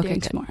 No, we're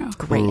doing tomorrow.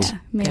 Great. Yeah,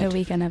 made a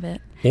weekend of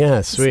it. Yeah,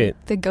 sweet.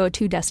 It's the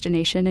go-to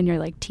destination in your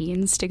like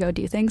teens to go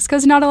do things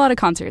because not a lot of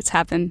concerts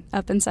happen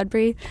up in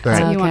Sudbury. Right.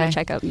 So you want to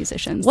check out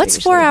musicians.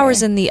 What's 4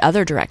 hours in the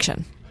other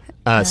direction?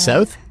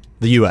 South?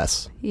 The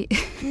U.S.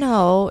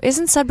 No,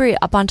 isn't Sudbury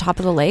up on top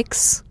of the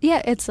lakes?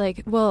 Yeah, it's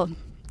like, well,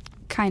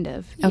 kind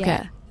of. Okay.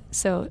 Yeah.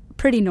 So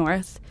pretty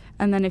north.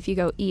 And then if you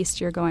go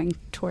east, you're going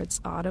towards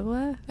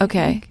Ottawa.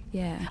 Okay.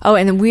 Yeah. Oh,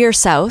 and then we're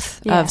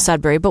south of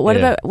Sudbury. But what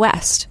about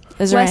west?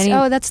 Is there west, any?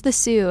 Oh, that's the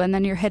Sioux. And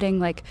then you're hitting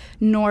like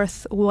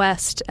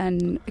northwest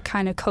and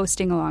kind of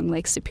coasting along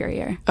Lake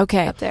Superior.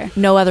 Okay. Up there.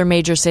 No other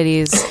major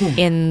cities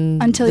in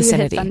until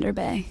vicinity. You hit Thunder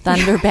Bay.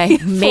 Thunder Bay.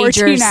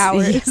 14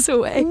 hours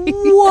away.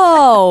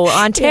 Whoa,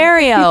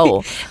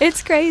 Ontario.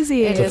 It's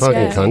crazy. It's a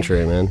fucking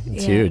country, man.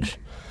 It's huge.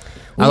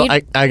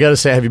 I got to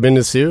say, have you been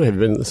to Sioux? Have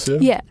you been to the Sioux?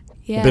 Yeah.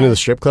 Yeah. Been to the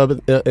strip club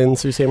in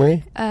Sault Ste.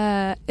 Marie?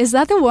 Is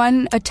that the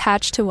one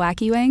attached to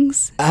Wacky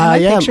Wings?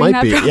 Yeah, it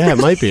might be. Yeah, it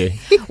might be.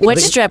 Which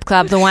strip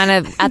club? The one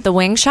at the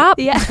wing shop?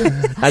 Yeah.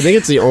 I think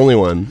it's the only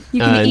one.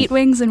 You can eat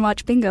wings and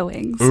watch bingo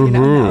wings. So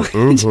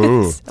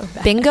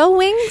bingo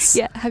wings?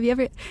 Yeah. Have you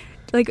ever...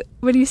 Like,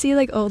 when you see,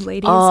 like, old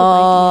ladies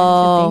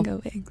with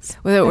bingo wings.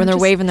 When they're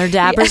waving their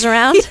dabbers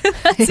around?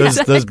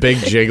 Those big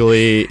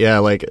jiggly... Yeah,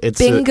 like, it's...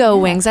 Bingo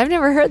wings. I've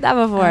never heard that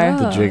before.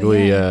 The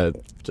jiggly...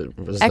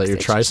 Was that your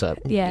tricep?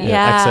 Yeah.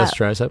 Excess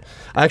tricep.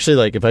 Actually,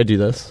 like, if I do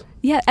this...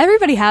 Yeah,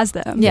 everybody has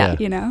them. Yeah.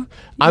 You know?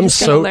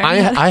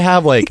 I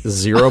have, like,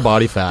 zero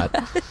body fat.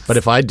 But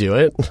if I do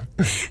it...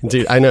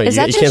 Dude, I know. Is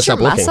you that can't just your stop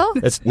muscle?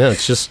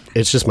 looking.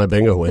 It's just my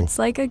bingo wing. It's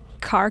like a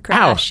car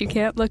crash. You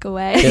can't look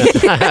away.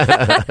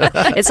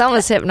 It's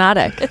almost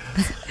hypnotic.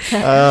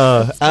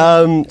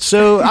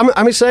 So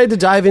I'm excited to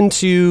dive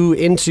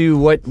into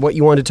what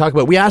you wanted to talk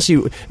about.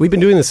 We've been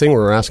doing this thing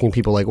where we're asking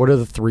people, like, what are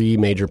the 3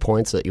 major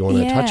points that you want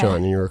to touch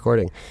on in your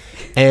recording?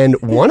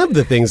 And one of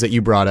the things that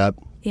you brought up,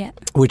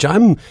 which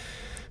I'm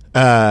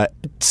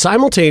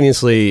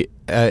simultaneously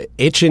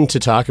itching to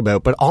talk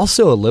about, but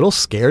also a little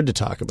scared to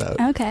talk about.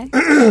 Okay.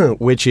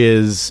 Which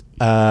is,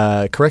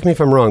 correct me if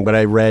I'm wrong, but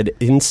I read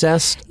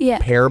incest,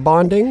 pair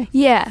bonding.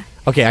 Yeah.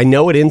 Okay, I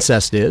know what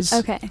incest is.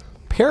 Okay.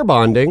 Pair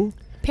bonding.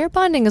 Pair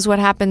bonding is what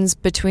happens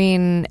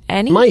between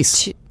any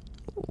mice.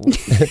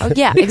 Oh,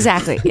 yeah,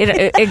 exactly.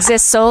 It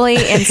exists solely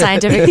in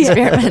scientific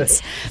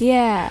experiments.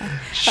 Yeah.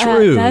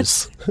 Shrews.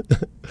 That's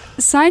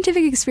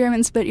scientific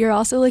experiments, but you're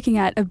also looking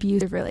at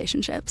abusive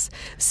relationships.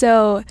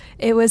 So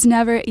it was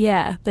never,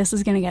 this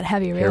is going to get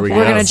heavy real fast. We're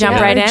going to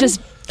jump right in?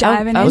 Just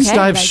dive in. Let's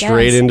dive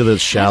straight into the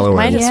shallow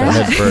end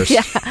head first.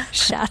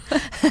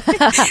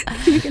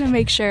 You're going to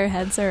make sure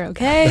heads are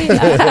okay.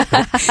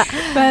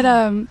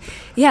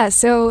 But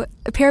so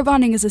pair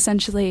bonding is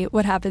essentially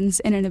what happens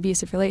in an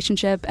abusive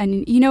relationship.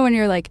 And when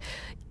you're like,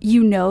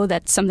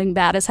 that something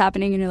bad is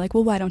happening and you're like,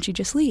 well, why don't you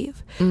just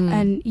leave?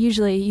 And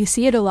usually you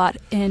see it a lot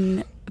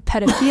in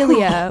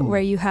pedophilia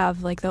where you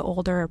have like the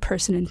older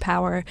person in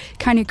power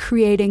kind of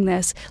creating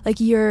this, like,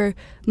 you're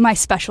my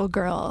special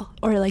girl,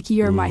 or like,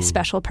 you're my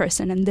special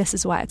person and this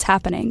is why it's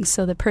happening.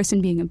 So the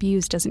person being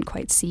abused doesn't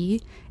quite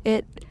see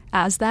it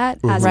as that,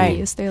 as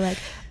abuse. They're like,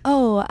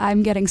 oh,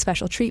 I'm getting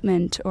special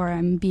treatment, or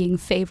I'm being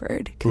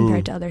favored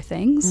compared to other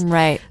things.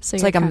 Right. So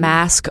it's like a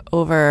mask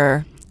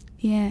over...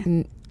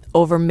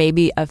 over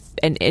maybe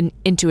an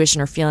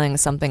intuition or feeling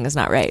something is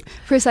not right.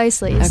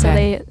 Precisely. Okay.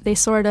 So they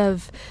sort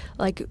of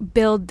like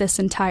build this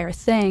entire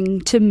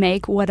thing to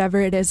make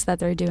whatever it is that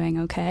they're doing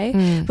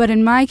okay. But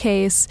in my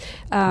case,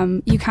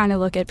 you kind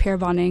of look at pair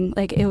bonding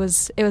like it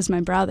was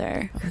my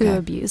brother who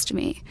abused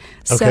me.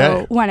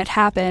 So when it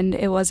happened,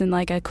 it wasn't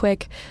like a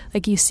quick,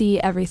 like, you see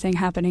everything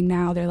happening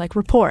now. They're like,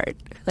 report.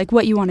 Like,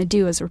 what you want to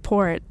do is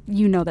report.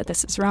 You know that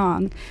this is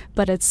wrong.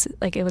 But it's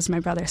like, it was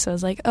my brother. So I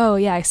was like, oh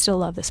yeah, I still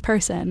love this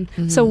person.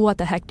 So what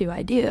the heck do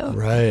I do?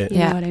 Right. You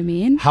know what I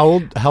mean?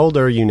 How old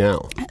are you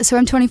now? So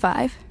I'm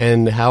 25.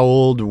 And how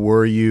old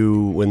were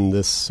you when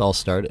this all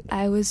started?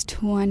 I was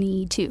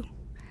 22.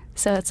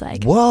 So it's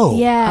like, whoa.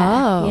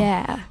 Yeah. Oh.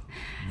 Yeah.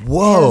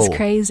 Whoa. It was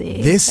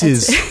crazy. This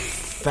is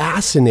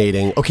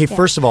fascinating. Okay,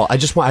 first of all, I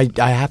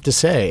have to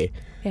say,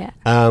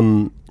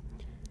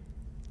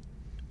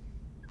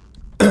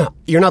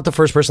 you're not the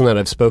first person that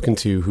I've spoken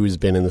to who's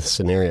been in this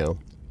scenario,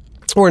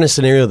 or in a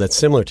scenario that's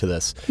similar to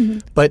this.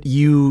 But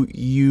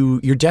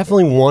you're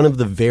definitely one of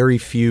the very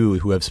few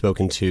who I've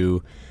spoken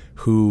to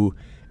who,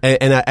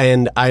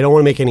 and I don't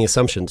want to make any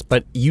assumptions,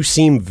 but you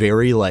seem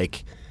very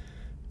like,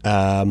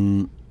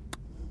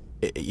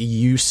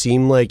 you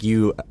seem like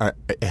you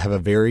have a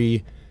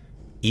very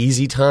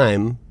easy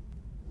time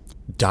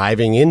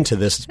diving into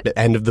this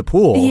end of the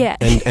pool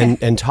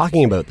and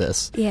talking about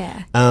this.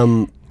 Yeah.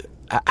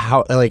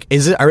 How, like,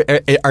 is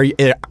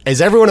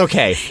everyone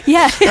okay?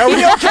 Yeah. Are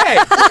we okay?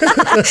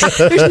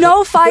 There's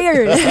no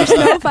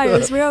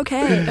fires. We're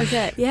okay.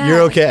 Okay. Yeah.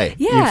 You're okay.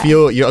 Yeah. You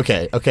feel you're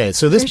okay. Okay.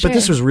 So this, but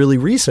this was really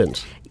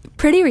recent.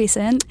 Pretty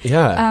recent.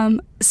 Yeah.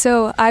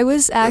 So I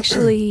was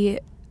actually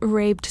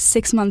raped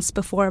 6 months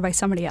before by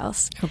somebody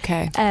else.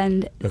 Okay.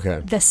 And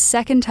the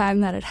second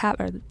time that it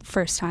happened, or the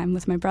first time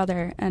with my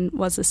brother, and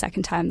was the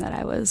second time that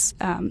I was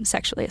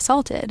sexually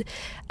assaulted.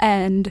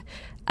 And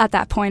at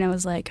that point, I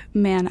was like,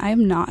 man, I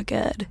am not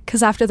good.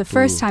 Because after the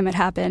first time it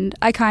happened,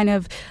 I kind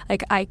of,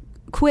 like, I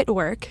quit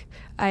work.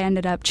 I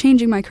ended up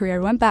changing my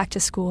career, went back to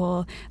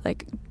school,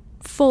 like,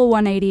 full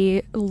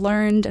 180,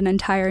 learned an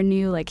entire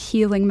new, like,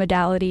 healing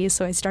modality.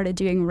 So I started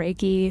doing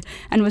Reiki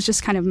and was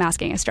just kind of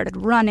masking. I started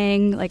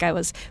running. Like, I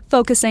was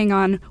focusing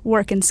on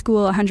work and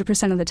school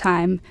 100% of the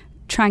time,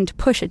 trying to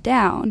push it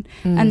down.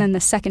 And then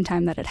the second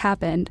time that it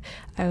happened,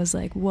 I was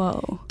like,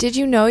 whoa. Did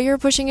you know you were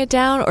pushing it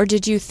down, or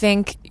did you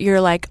think you're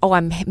like, oh,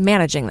 I'm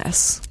managing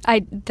this?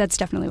 That's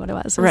definitely what it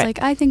was. I was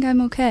like, I think I'm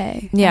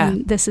okay. Yeah.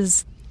 And this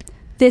is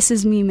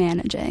me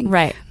managing.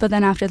 Right. But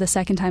then after the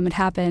second time it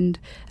happened,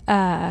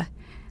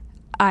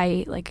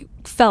 I like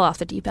fell off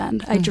the deep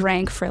end. I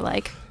drank for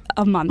like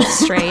a month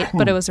straight,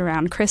 but it was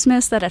around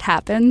Christmas that it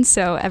happened.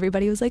 So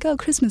everybody was like, oh,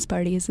 Christmas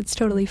parties, it's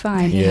totally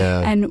fine. Yeah.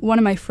 And one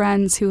of my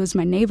friends who was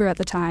my neighbor at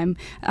the time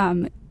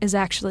is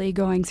actually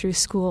going through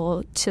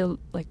school to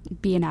like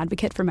be an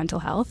advocate for mental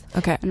health.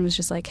 Okay. And was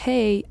just like,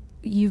 hey,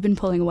 you've been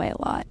pulling away a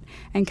lot,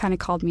 and kind of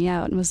called me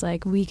out and was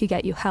like, we could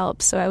get you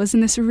help. So I was in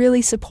this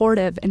really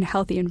supportive and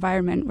healthy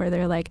environment where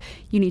they're like,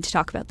 you need to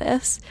talk about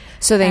this.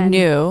 So they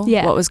knew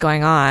what was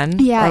going on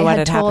or what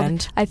had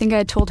happened. I think I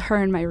had told her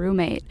and my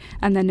roommate,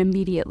 and then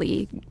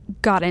immediately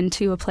got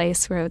into a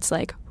place where it's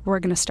like,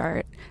 we're going to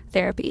start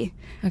therapy.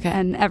 Okay.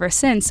 And ever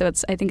since, so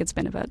I think it's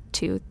been about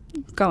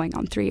going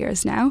on 3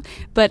 years now,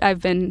 but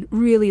I've been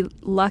really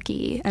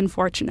lucky and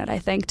fortunate, I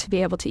think, to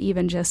be able to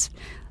even just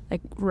like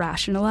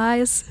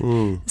rationalize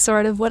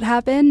sort of what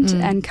happened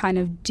and kind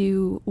of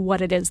do what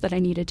it is that I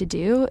needed to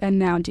do, and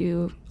now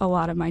do a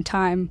lot of my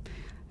time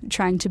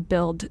trying to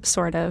build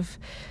sort of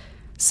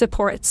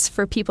supports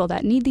for people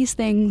that need these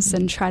things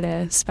and try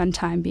to spend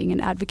time being an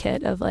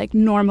advocate of like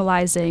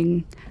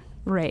normalizing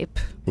rape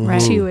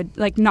to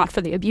like not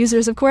for the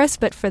abusers, of course,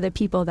 but for the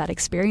people that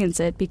experience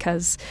it,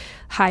 because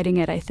hiding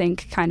it, I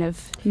think, kind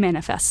of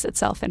manifests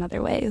itself in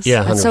other ways.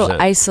 Yeah, 100%. It's so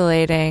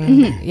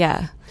isolating.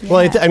 Yeah.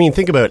 Well, I mean,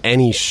 think about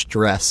any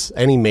stress,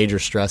 any major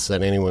stress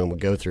that anyone would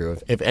go through.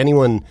 If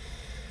anyone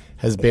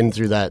has been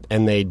through that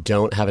and they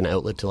don't have an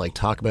outlet to like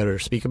talk about it or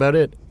speak about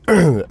it,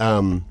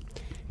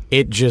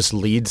 it just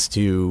leads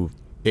to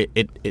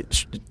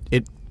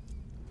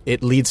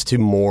it leads to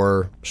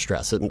more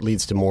stress. It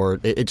leads to more.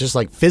 It just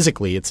like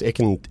physically, it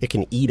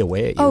can eat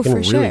away at you. It can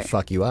really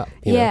fuck you up.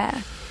 You know?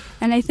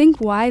 And I think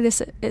why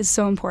this is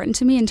so important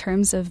to me in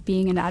terms of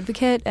being an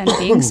advocate and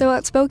being so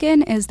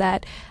outspoken is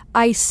that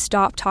I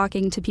stopped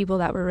talking to people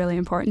that were really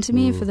important to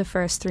me for the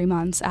first 3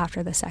 months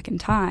after the second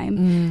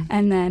time,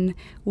 and then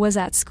was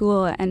at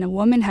school and a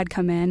woman had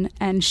come in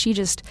and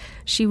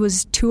she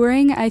was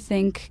touring, I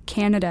think,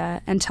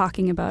 Canada and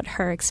talking about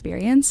her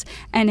experience,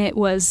 and it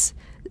was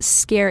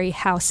scary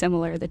how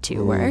similar the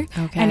two were.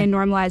 And it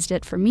normalized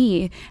it for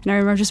me. And I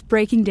remember just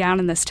breaking down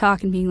in this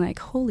talk and being like,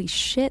 holy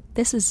shit,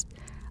 this is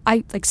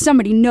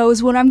somebody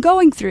knows what I'm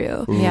going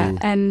through.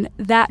 And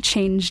that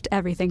changed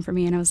everything for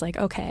me. And I was like,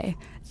 okay,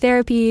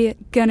 therapy,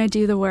 gonna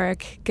do the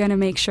work, gonna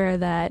make sure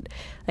that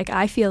like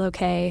I feel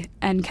okay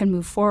and can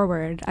move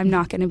forward. I'm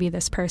not gonna be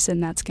this person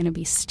that's gonna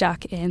be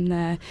stuck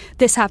in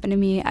this happened to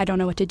me, I don't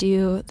know what to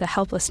do, the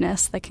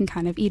helplessness that can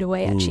kind of eat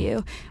away at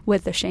you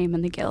with the shame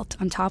and the guilt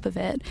on top of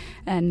it,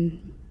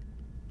 and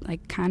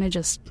like kind of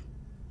just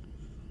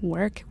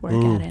work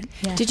at it.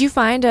 Yeah. Did you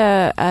find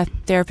a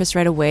therapist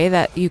right away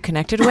that you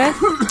connected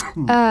with?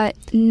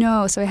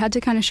 No, so I had to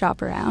kind of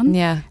shop around.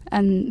 Yeah.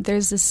 And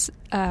there's this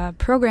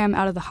program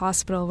out of the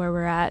hospital where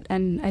we're at,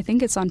 and I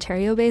think it's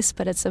Ontario-based,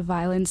 but it's a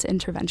violence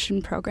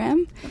intervention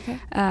program.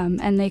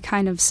 And they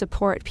kind of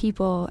support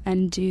people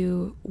and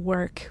do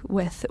work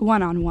with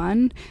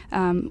one-on-one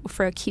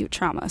for acute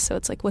trauma. So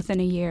it's like within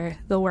a year,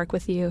 they'll work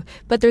with you.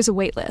 But there's a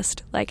wait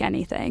list, like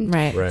anything.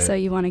 Right. So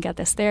you want to get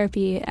this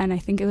therapy, and I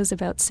think it was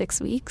about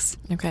 6 weeks.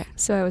 Okay.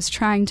 So I was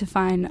trying to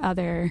find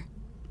other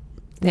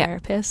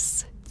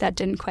therapists. That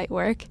didn't quite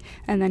work,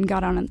 and then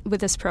got on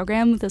with this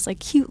program with this like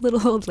cute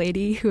little old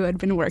lady who had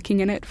been working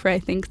in it for I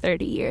think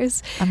 30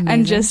 years. Amazing.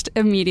 And just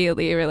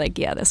immediately were like,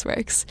 yeah, this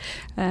works.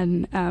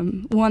 And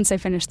once I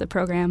finished the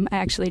program, I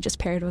actually just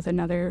paired with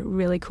another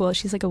really cool,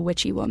 she's like a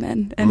witchy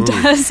woman and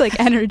does like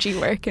energy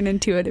work and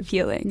intuitive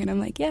healing, and I'm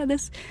like, yeah,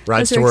 this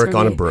rides this to works work for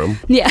on me. a broom.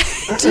 Yeah.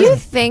 Do you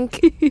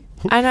think,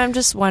 and I'm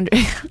just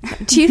wondering,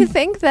 do you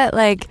think that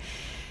like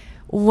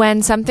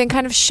when something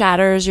kind of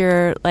shatters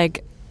your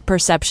like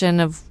perception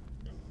of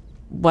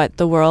what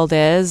the world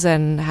is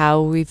and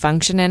how we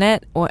function in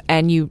it,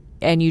 and you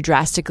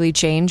drastically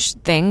change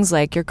things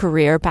like your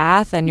career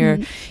path and your,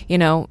 you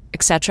know,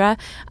 etc.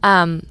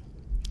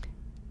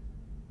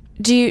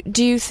 Do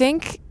you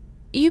think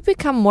you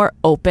become more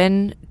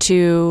open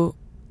to,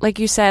 like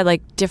you said,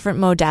 like different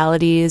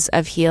modalities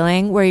of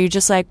healing, where you're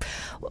just like,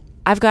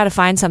 I've got to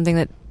find something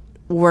that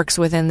works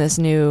within this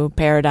new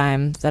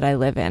paradigm that I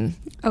live in?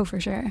 Oh, for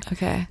sure.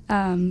 Okay.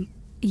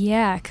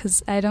 Yeah,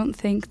 because I don't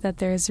think that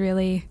there's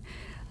really,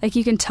 like,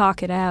 you can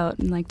talk it out,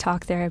 and like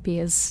talk therapy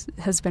has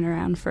been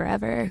around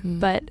forever,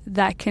 but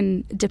that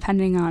can,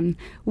 depending on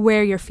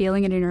where you're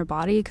feeling it in your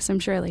body, because I'm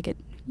sure like it,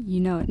 you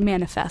know, it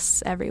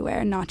manifests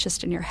everywhere, not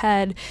just in your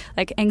head.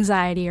 Like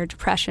anxiety or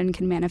depression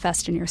can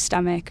manifest in your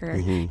stomach or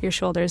your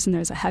shoulders, and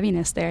there's a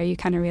heaviness there. You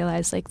kind of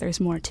realize like there's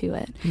more to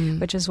it,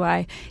 which is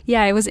why,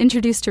 I was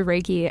introduced to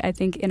Reiki, I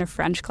think, in a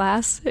French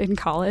class in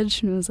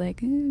college, and was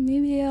like,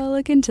 maybe I'll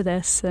look into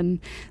this, and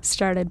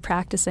started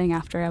practicing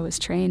after I was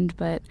trained.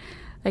 But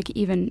like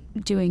even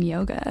doing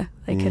yoga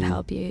could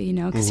help you, you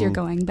know, because you're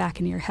going back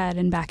into your head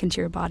and back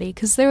into your body.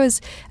 Because there was,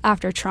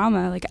 after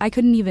trauma, like I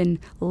couldn't even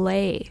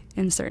lay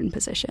in certain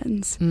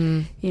positions,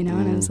 you know,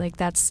 and I was like,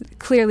 that's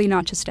clearly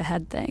not just a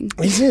head thing.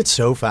 Isn't it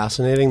so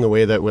fascinating the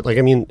way that, like,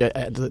 I mean,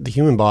 the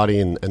human body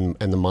and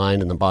the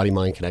mind and the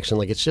body-mind connection,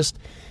 like it's just,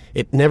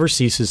 it never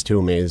ceases to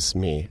amaze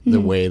me, the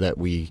way that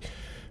we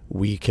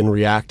can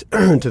react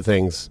to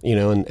things, you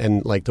know,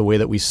 and like the way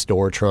that we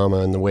store trauma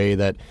and the way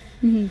that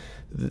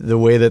the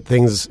way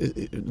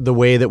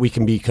that we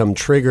can become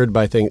triggered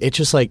by things. It's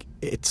just like,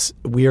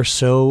 we are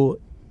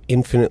so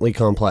infinitely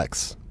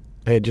complex.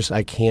 I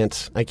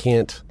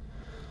can't,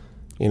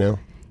 you know,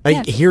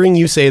 hearing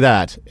you say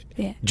that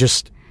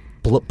just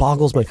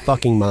boggles my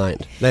fucking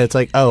mind. That it's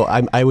like, oh,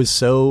 had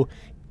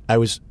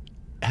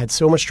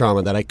so much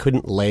trauma that I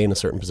couldn't lay in a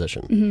certain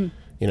position.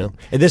 You know,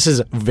 and this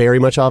is very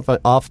much off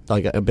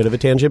like a bit of a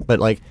tangent, but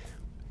like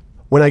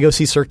when I go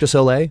see Cirque du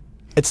Soleil,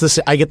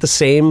 I get the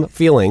same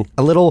feeling,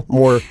 a little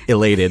more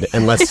elated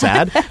and less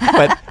sad,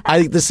 but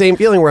the same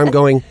feeling where I'm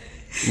going,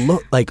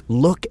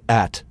 look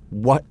at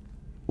what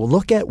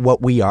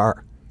we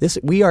are.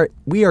 We are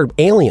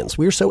aliens.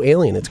 We are so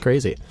alien. It's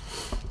crazy.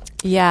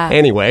 Yeah.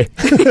 Anyway.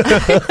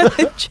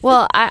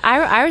 Well,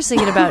 I was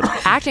thinking about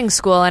acting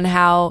school and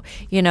how,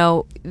 you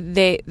know,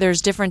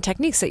 there's different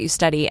techniques that you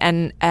study,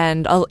 and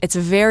it's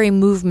very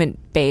movement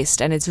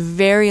based, and it's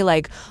very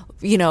like,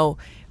 you know,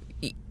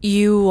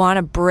 you want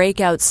to break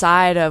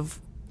outside of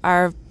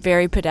our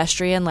very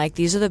pedestrian, like,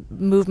 these are the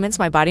movements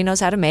my body knows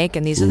how to make,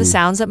 and these are the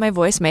sounds that my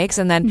voice makes.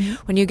 And then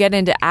when you get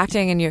into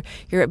acting and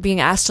you're being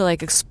asked to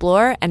like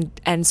explore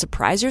and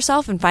surprise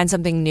yourself and find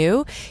something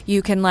new,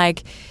 you can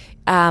like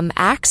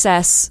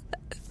access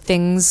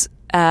things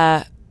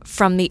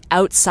from the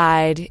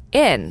outside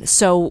in.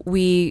 So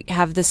we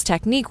have this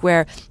technique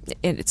where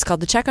it's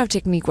called the Chekhov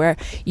technique, where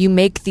you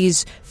make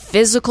these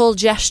physical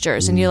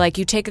gestures and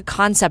you take a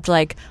concept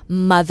like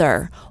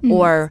mother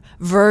or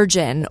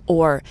virgin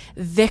or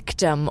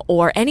victim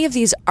or any of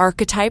these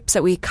archetypes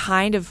that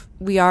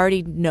we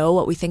already know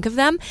what we think of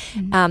them.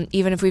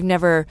 Even if we've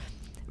never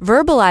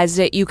verbalized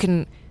it, you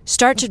can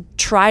start to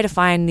try to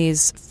find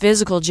these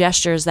physical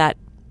gestures that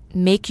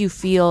make you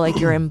feel like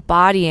you're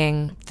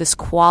embodying this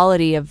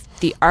quality of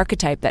the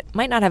archetype that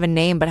might not have a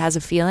name but has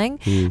a feeling.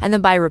 And then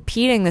by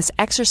repeating this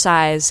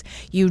exercise,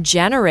 you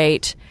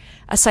generate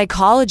a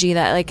psychology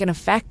that like can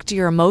affect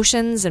your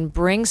emotions and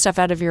bring stuff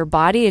out of your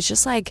body. It's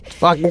just like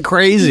fucking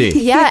crazy.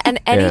 Yeah. And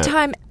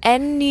anytime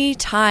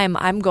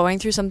I'm going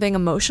through something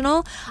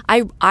emotional,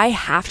 I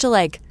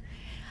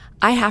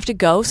have to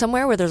go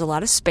somewhere where there's a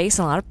lot of space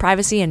and a lot of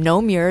privacy and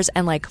no mirrors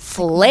and like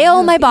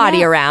flail my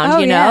body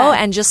around, you know,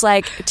 and just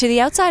like to the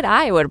outside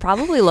eye, it would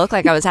probably look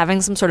like I was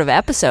having some sort of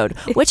episode,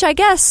 which I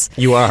guess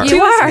you are.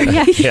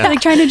 Yeah. Like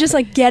trying to just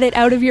like get it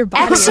out of your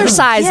body.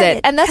 Exercise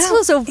it. And that's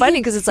so funny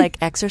because it's like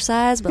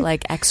exercise, but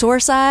like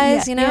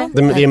exorcise, you know?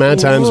 The amount of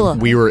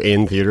times we were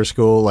in theater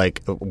school,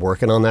 like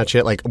working on that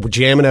shit, like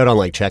jamming out on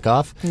like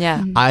Chekhov.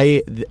 Yeah.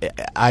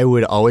 I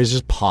would always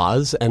just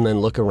pause and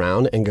then look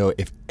around and go,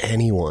 if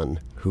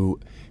anyone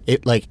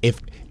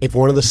if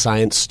one of the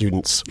science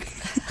students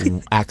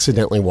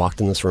accidentally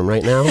walked in this room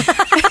right now,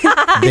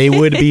 they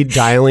would be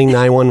dialing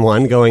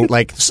 911 going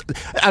like,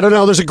 I don't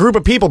know, there's a group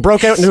of people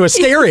broke out into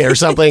hysteria or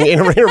something in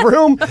a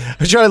room.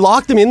 Should I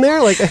lock them in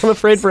there? Like, I'm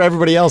afraid for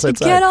everybody else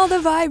outside. Get all the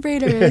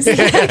vibrators.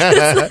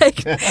 It's like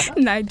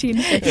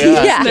 1950s.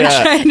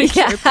 They're trying to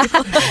cure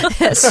people.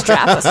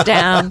 Strap us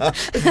down.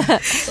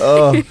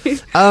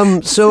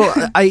 So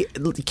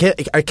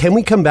can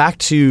we come back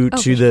to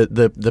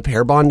the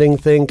pair bonding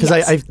thing? Because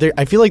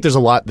I feel like there's a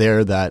lot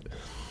there that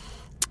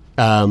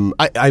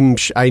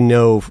I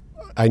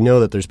know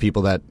that there's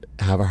people that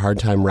have a hard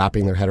time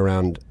wrapping their head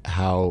around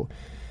how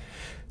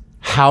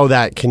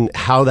that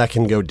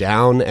can go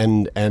down,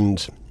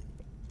 and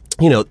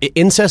you know,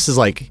 incest is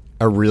like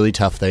a really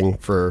tough thing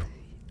for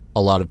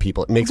a lot of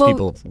people. It makes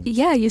people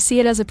you see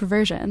it as a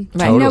perversion,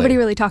 right? Totally. Nobody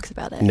really talks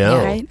about it. No,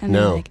 right? And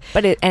no. like,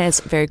 but it's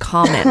very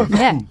common.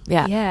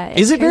 Yeah.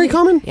 Is it very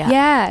common?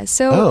 Yeah.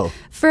 So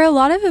for a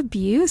lot of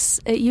abuse,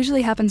 it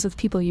usually happens with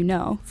people you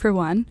know, for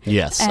one.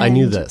 Yes, I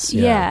knew this.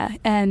 Yeah,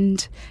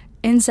 and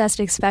incest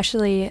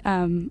especially,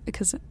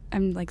 because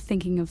I'm like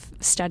thinking of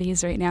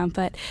studies right now,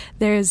 but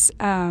there's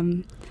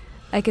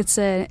like it's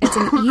an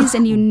ease,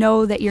 and you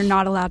know that you're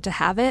not allowed to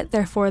have it.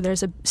 Therefore,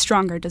 there's a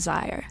stronger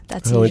desire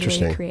that's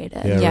usually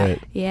created. Yeah,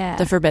 right. Yeah,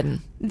 the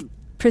forbidden.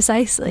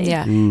 Precisely.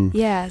 Yeah,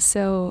 yeah.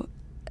 So,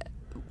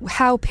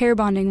 how pair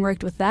bonding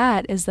worked with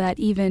that is that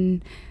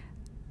even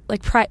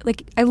like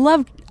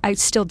I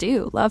still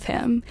do love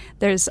him.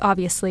 There's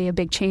obviously a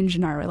big change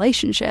in our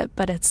relationship,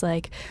 but it's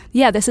like,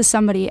 yeah, this is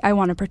somebody I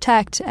want to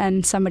protect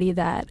and somebody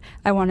that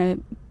I want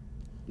to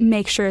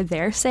make sure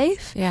they're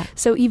safe. Yeah.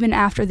 So even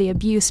after the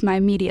abuse, my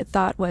immediate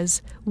thought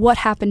was, what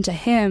happened to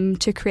him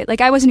to create,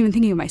 like, I wasn't even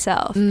thinking of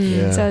myself.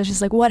 Yeah. So I was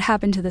just like, what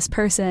happened to this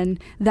person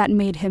that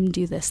made him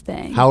do this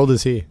thing? How old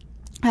is he?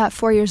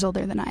 4 years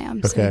older than I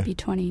am, so Okay. he'd be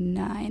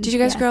 29. Did you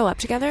guys grow up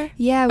together?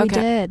 Yeah, we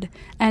did.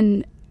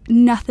 And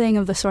nothing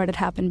of the sort had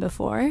happened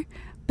before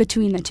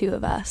between the two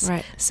of us.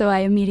 Right. So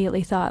I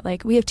immediately thought,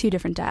 like, we have two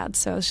different dads.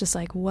 So I was just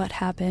like, what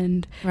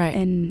happened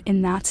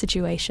in that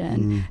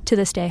situation? To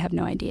this day, I have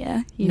no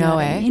idea. You know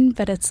what I mean?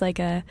 But it's like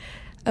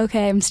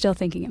okay, I'm still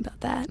thinking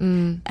about that.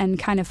 And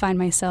kind of find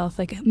myself,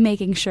 like,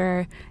 making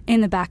sure in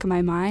the back of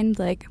my mind,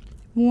 like,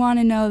 want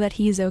to know that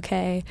he's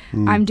okay.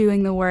 I'm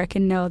doing the work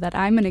and know that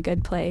I'm in a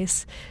good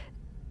place.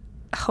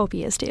 Hope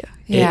he is too.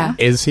 Yeah.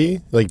 Is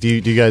he? Like, do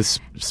you guys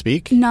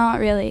speak?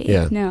 Not really.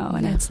 Yeah. No.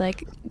 And it's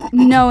like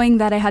knowing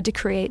that I had to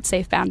create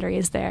safe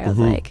boundaries there of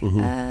like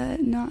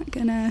not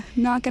gonna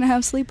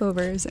have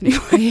sleepovers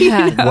anymore.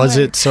 Yeah. You know? Was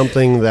it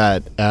something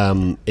that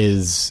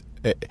is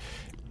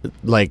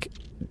like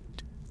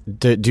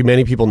do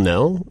many people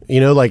know? You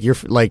know, like you're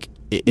like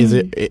is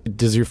it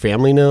does your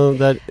family know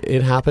that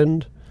it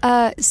happened?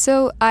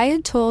 So I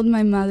had told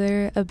my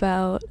mother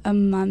about a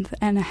month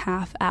and a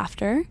half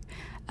after.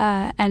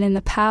 And in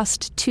the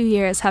past 2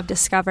 years have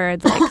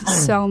discovered like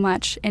so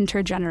much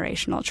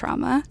intergenerational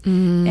trauma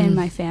in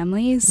my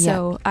family.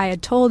 So I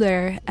had told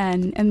her,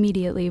 and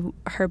immediately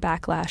her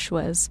backlash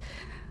was,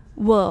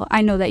 well,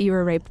 I know that you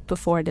were raped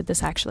before. Did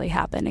this actually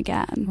happen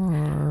again?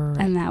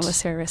 And that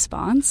was her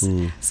response.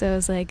 So I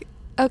was like,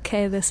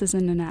 okay, this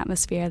isn't an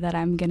atmosphere that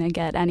I'm going to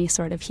get any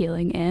sort of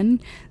healing in.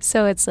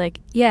 So it's like,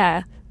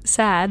 yeah,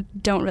 sad,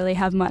 don't really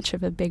have much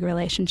of a big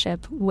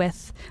relationship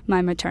with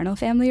my maternal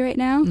family right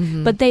now.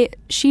 Mm-hmm. But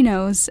she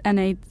knows, and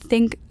I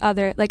think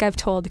I've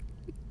told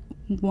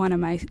one of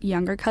my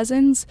younger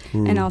cousins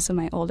and also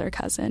my older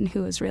cousin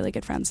who is really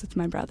good friends with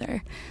my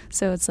brother.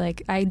 So it's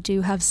like I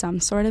do have some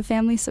sort of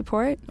family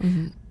support,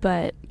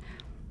 but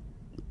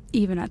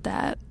even at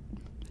that,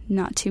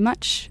 not too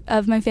much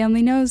of my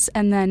family knows.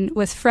 And then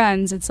with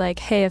friends, it's like,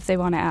 hey, if they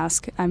want to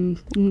ask,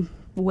 I'm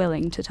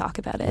willing to talk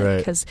about it.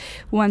 Because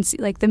once,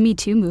 like the Me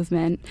Too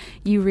movement,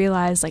 you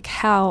realize like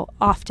how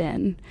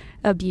often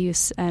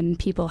abuse and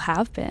people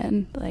have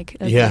been like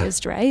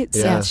abused, right?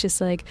 So it's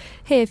just like,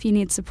 hey, if you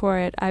need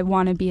support, I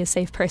want to be a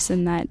safe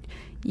person that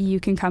you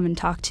can come and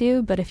talk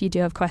to. But if you do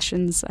have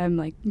questions, I'm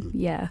like,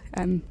 yeah,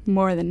 I'm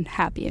more than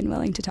happy and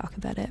willing to talk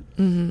about it.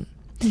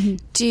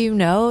 Do you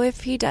know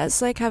if he does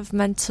like have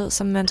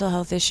some mental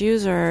health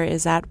issues, or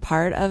is that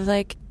part of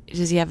like,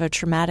 does he have a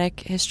traumatic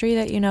history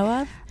that you know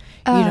of?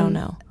 You don't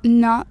know.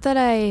 Not that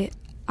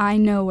I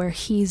know where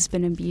he's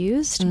been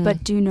abused,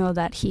 but do know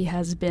that he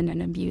has been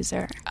an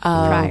abuser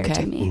prior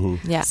to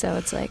me. Yeah. So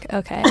it's like,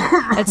 okay,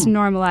 it's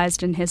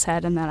normalized in his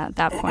head, and then at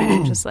that point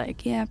I'm just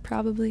like, yeah,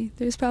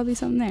 there's probably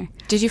something there.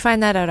 Did you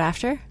find that out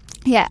after?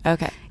 Yeah.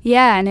 Okay.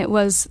 Yeah, and it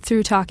was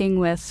through talking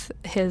with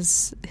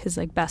his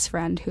like best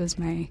friend, who is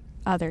my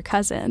other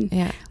cousin,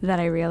 that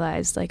I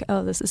realized like,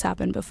 oh, this has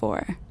happened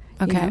before.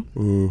 Okay.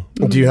 You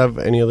know? Do you have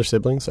any other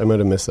siblings? I might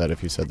have missed that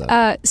if you said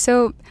that.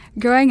 So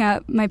growing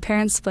up, my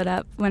parents split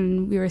up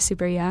when we were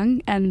super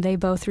young, and they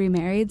both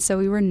remarried. So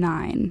we were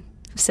 9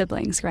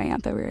 siblings growing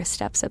up, but we were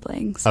step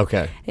siblings.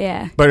 Okay.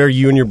 Yeah. But are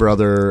you and your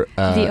brother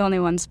the only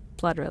ones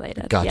blood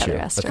related? Gotcha. Yeah, the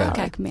rest are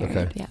like married.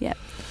 Okay. Yeah.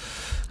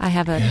 I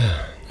have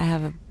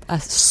a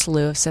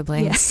slew of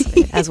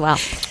siblings as well.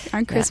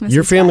 Aren't Christmas?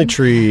 Your family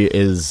tree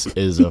is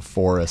a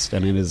forest,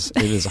 and it is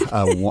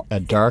a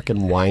dark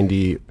and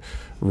windy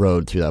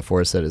road through that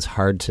forest that is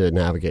hard to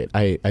navigate.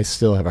 I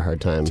still have a hard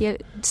time. Do you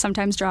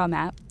sometimes draw a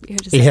map? You're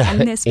just like,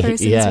 and this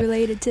person's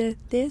related to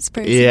this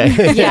person.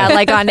 Yeah,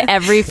 like on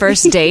every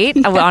first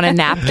date on a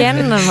napkin,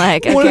 and I'm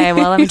like, okay,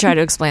 well, let me try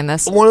to explain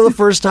this. One of the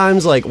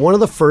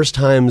first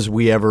times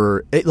we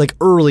ever, like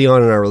early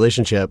on in our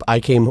relationship,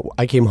 I came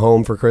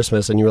home for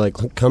Christmas, and you were like,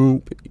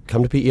 come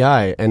to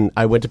PEI, and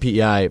I went to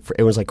PEI.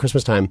 It was like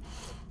Christmas time.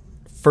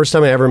 First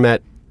time I ever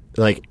met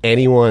like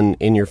anyone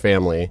in your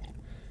family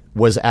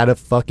was at a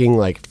fucking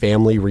like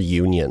family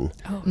reunion.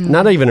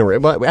 Not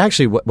even but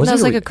actually, was it? It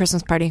was like a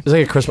Christmas party. It was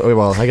like a Christmas.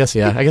 Well, I guess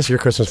I guess your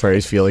Christmas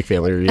parties feel like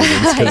family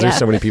reunions because there's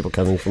so many people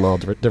coming from all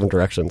different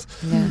directions.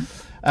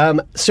 Yeah.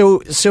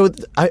 So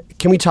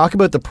can we talk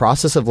about the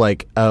process of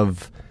like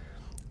of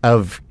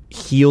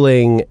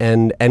healing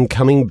and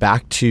coming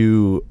back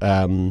to?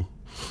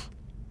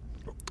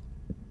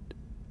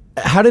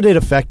 How did it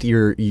affect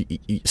your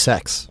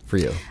sex for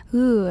you?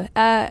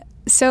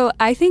 So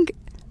I think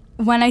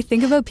when I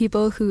think about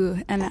people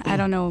who, and I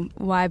don't know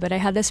why, but I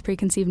had this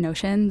preconceived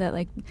notion that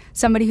like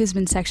somebody who's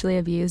been sexually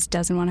abused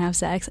doesn't want to have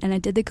sex, and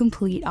it did the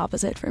complete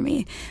opposite for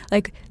me.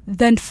 Like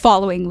then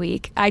following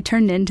week, I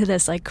turned into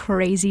this like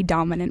crazy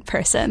dominant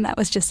person that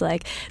was just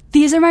like,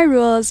 these are my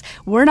rules,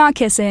 we're not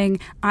kissing,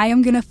 I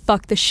am going to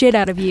fuck the shit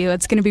out of you,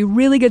 it's going to be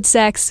really good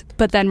sex,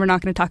 but then we're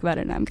not going to talk about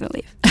it and I'm going to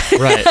leave.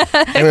 Right.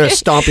 I'm going to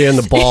stomp you in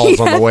the balls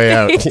on the way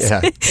out.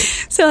 Yeah.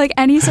 So like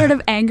any sort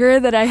of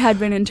anger that I had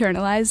been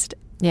internalized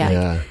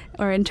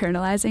or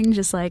internalizing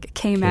just like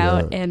came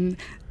out in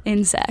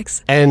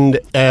sex. And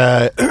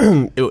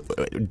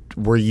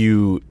were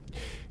you,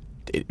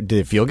 did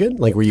it feel good?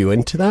 Like were you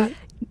into that?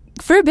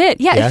 For a bit,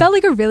 yeah. It felt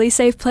like a really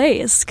safe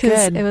place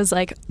because it was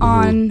like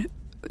on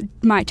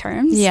my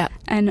terms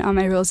and on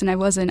my rules, and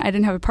I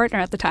didn't have a partner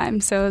at the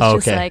time, so it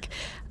was just like,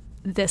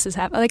 this is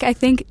happening. Like I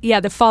think,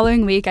 the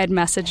following week I'd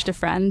messaged a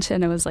friend,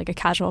 and it was like a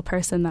casual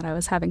person that I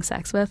was having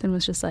sex with, and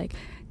was just like,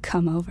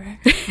 come over.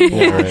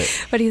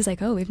 But he's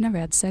like, oh, we've never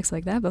had sex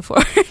like that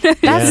before.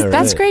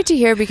 That's great to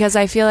hear, because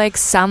I feel like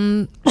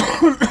some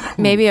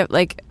maybe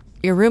like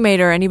your roommate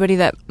or anybody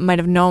that might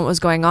have known what was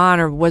going on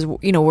or was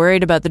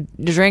worried about the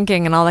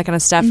drinking and all that kind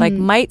of stuff like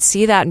might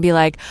see that and be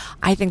like,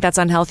 I think that's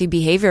unhealthy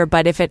behavior.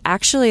 But if it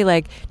actually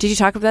like, did you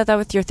talk about that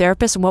with your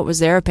therapist, and what was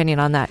their opinion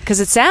on that? Because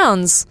it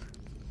sounds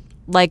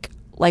like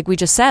we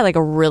just said, like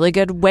a really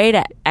good way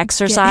to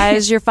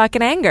exercise your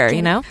fucking anger,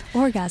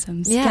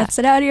 orgasms, gets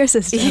it out of your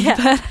system.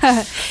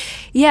 But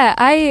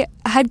I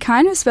had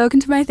kind of spoken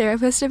to my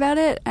therapist about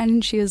it,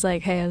 and she was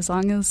like, hey, as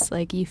long as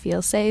like you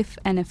feel safe,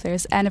 and if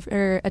there's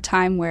a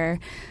time where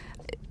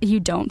you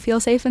don't feel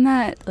safe in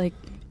that, like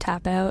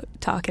tap out,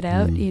 talk it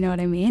out, you know what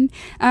I mean?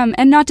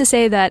 And not to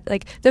say that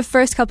like the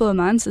first couple of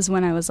months is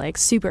when I was like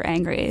super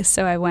angry,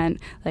 so I went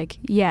like,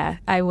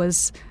 I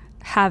was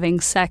having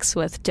sex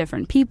with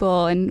different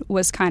people and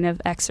was kind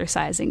of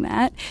exercising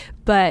that.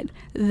 But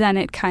then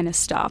it kind of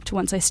stopped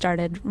once I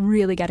started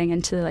really getting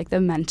into like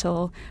the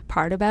mental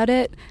part about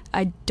it.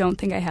 I don't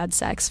think I had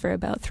sex for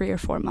about 3 or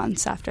 4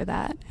 months after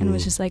that, and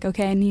was just like,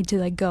 okay, I need to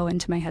like go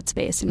into my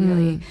headspace and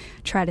really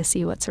try to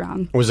see what's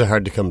wrong. Was it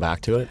hard to come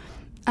back to it?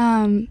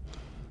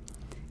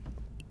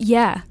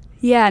 Yeah,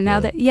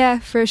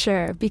 for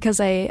sure. Because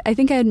I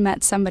think I had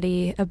met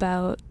somebody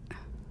about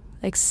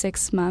like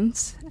 6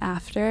 months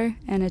after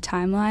in a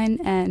timeline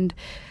and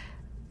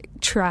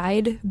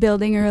tried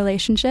building a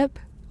relationship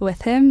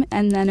with him,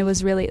 and then it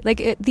was really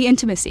like the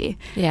intimacy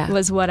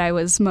was what I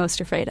was most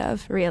afraid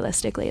of,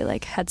 realistically,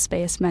 like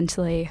headspace,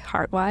 mentally,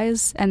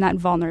 heart-wise, and that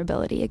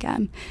vulnerability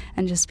again,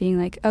 and just being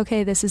like,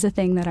 okay, this is a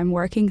thing that I'm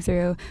working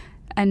through,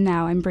 and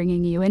now I'm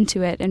bringing you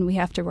into it, and we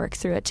have to work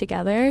through it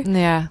together.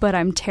 Yeah. But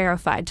I'm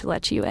terrified to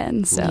let you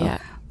in, so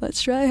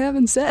let's try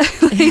having sex.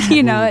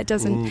 It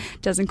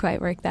doesn't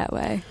quite work that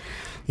way.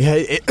 Yeah,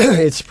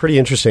 it's pretty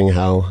interesting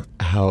how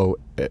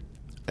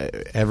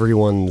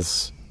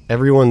everyone's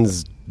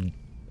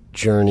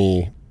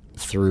journey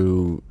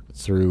through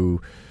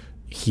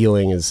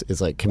healing is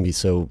like can be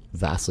so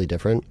vastly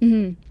different.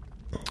 I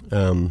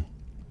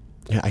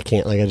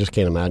just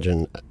can't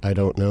imagine. I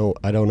don't know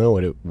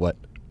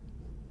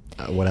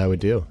what I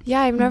would do.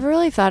 Yeah, I've never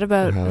really thought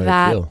about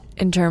that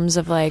in terms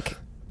of like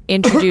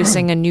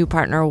introducing a new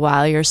partner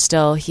while you're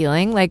still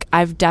healing. Like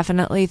I've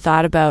definitely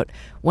thought about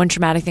when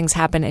traumatic things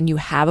happen and you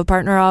have a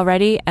partner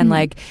already and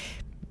like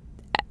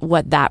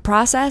what that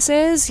process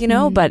is,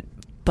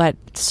 but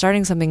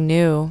starting something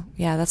new,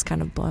 that's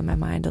kind of blowing my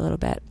mind a little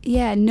bit.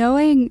 Yeah,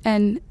 knowing,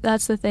 and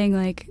that's the thing,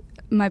 like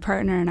my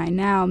partner and I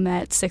now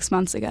met 6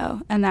 months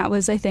ago, and that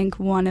was, I think,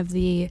 one of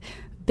the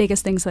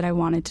biggest things that I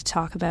wanted to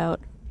talk about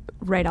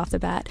right off the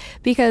bat,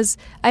 because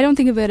I don't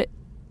think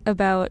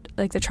about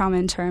like the trauma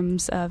in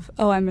terms of,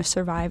 oh, I'm a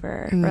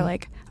survivor or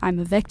like I'm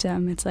a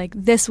victim. It's like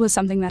this was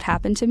something that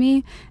happened to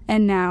me,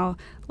 and now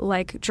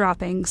like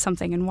dropping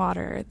something in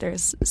water,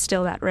 there's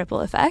still that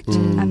ripple effect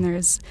and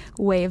there's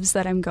waves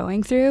that I'm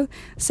going through.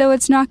 So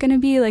it's not going to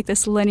be like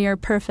this linear,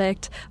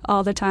 perfect,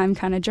 all the time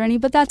kind of journey,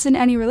 but that's in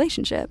any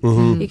relationship.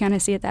 You kind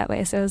of see it that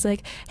way. So I was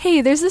like, hey,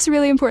 there's this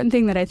really important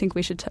thing that I think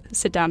we should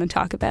sit down and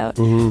talk about.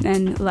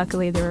 And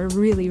luckily they were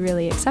really,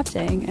 really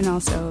accepting and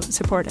also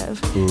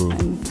supportive,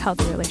 and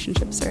healthy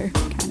relationships are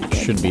kind of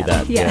should be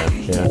that. Yeah.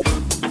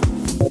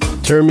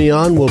 Turn Me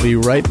On. We'll be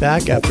right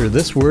back after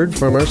this word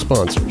from our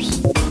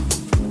sponsors.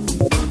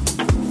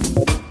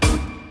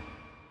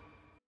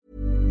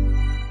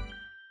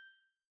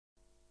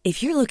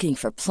 If you're looking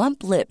for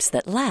plump lips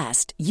that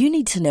last, you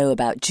need to know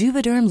about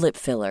Juvederm lip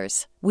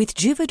fillers. With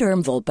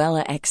Juvederm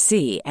Volbella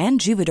XC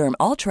and Juvederm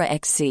Ultra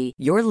XC,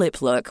 your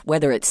lip look,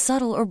 whether it's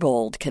subtle or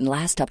bold, can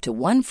last up to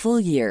 1 full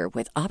year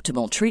with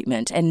optimal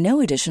treatment and no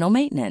additional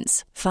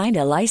maintenance. Find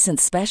a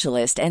licensed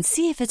specialist and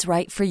see if it's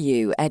right for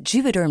you at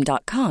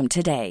Juvederm.com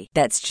today.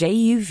 That's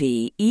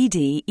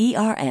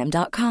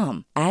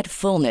JUVEDERM.com. Add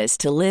fullness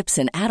to lips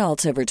in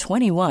adults over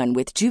 21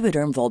 with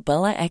Juvederm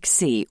Volbella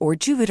XC or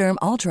Juvederm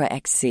Ultra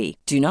XC.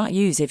 Do not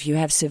use if you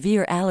have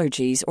severe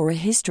allergies or a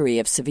history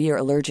of severe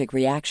allergic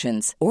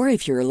reactions, or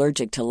if you're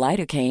allergic to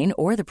lidocaine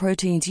or the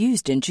proteins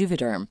used in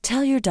Juvederm.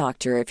 Tell your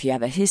doctor if you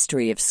have a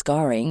history of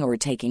scarring or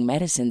taking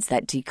medicines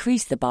that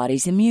decrease the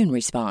body's immune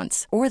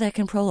response or that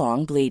can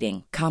prolong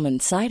bleeding. Common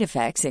side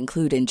effects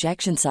include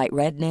injection site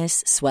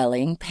redness,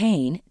 swelling,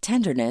 pain,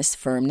 tenderness,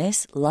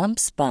 firmness,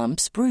 lumps,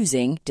 bumps,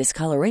 bruising,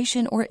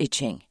 discoloration, or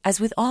itching. As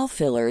with all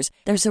fillers,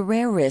 there's a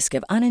rare risk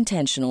of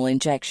unintentional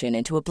injection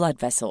into a blood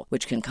vessel,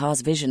 which can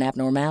cause vision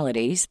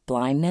abnormalities,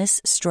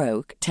 blindness,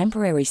 stroke,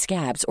 temporary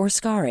scabs, or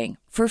scarring.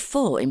 For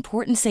full,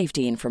 important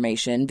safety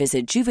information,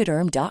 visit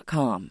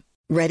Juvederm.com.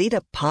 Ready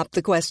to pop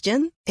the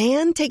question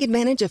and take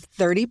advantage of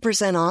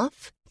 30%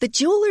 off? The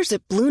jewelers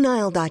at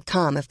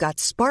BlueNile.com have got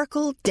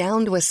sparkle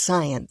down to a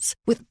science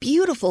with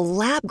beautiful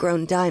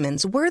lab-grown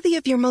diamonds worthy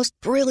of your most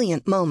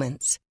brilliant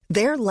moments.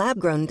 Their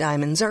lab-grown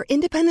diamonds are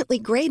independently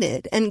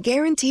graded and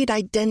guaranteed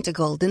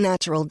identical to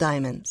natural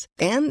diamonds,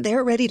 and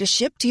they're ready to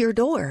ship to your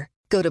door.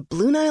 Go to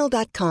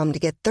BlueNile.com to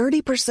get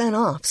 30%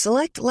 off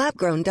select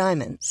lab-grown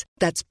diamonds.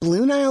 That's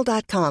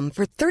BlueNile.com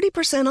for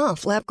 30%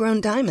 off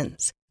lab-grown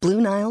diamonds.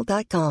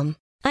 BlueNile.com.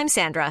 I'm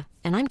Sandra,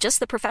 and I'm just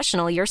the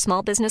professional your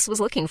small business was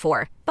looking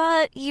for.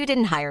 But you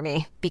didn't hire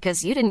me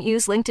because you didn't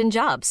use LinkedIn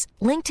Jobs.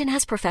 LinkedIn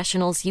has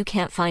professionals you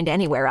can't find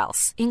anywhere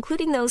else,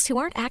 including those who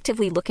aren't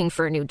actively looking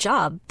for a new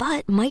job,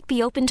 but might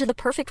be open to the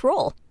perfect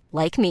role,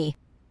 like me.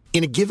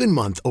 In a given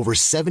month, over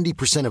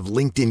 70% of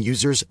LinkedIn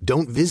users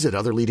don't visit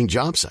other leading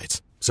job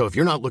sites. So if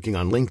you're not looking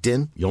on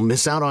LinkedIn, you'll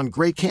miss out on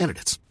great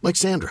candidates like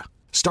Sandra.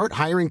 Start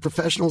hiring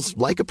professionals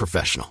like a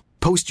professional.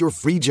 Post your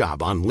free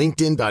job on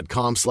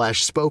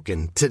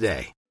linkedin.com/spoken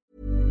today.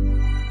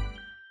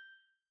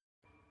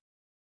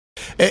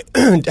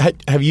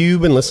 Have you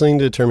been listening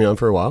to Turn Me On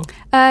for a while?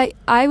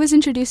 I was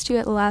introduced to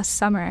it last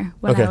summer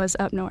when I was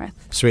up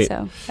north. Sweet.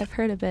 So I've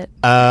heard a bit.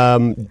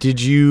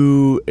 Did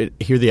you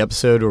hear the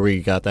episode where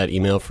we got that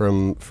email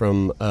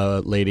from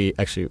a lady?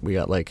 Actually, we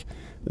got like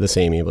the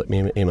same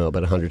email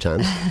about 100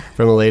 times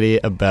from a lady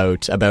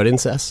about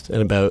incest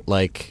and about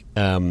like.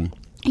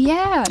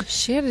 Yeah,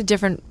 she had a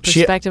different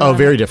perspective.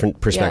 Very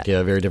different perspective,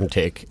 a very different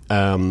take.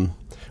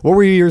 What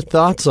were your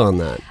thoughts on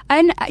that?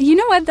 And you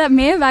know what? That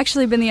may have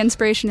actually been the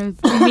inspiration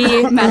of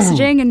me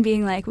messaging and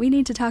being like, we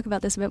need to talk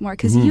about this a bit more,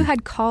 because you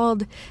had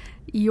called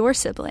your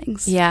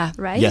siblings. Yeah.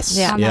 Right? Yes.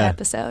 On that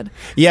episode.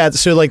 Yeah.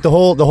 So like the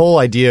whole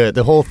idea,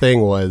 the whole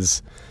thing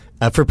was,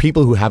 for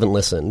people who haven't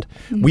listened,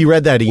 we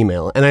read that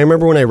email. And I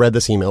remember when I read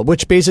this email,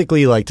 which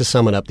basically, like, to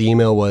sum it up, the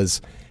email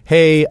was,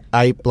 hey,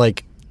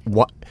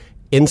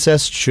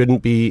 incest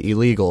shouldn't be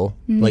illegal.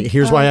 Like,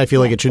 here's why I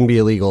feel like it shouldn't be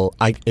illegal.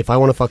 If I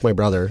want to fuck my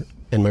brother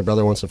and my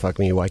brother wants to fuck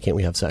me, why can't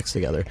we have sex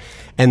together?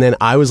 And then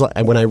I was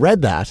like, when I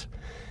read that,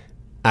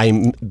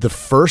 the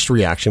first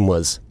reaction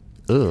was,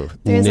 "Ugh,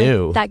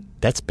 no,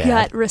 that's bad."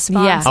 Gut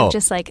response, of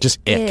just like, just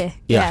ick. eh.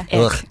 Yeah,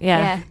 Ick.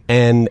 Yeah.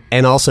 And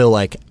also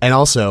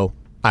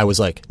I was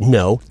like,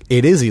 no,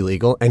 it is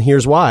illegal, and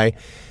here's why.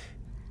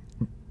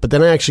 But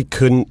then I actually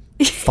couldn't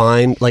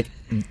find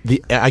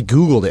I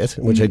Googled it,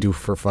 which I do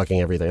for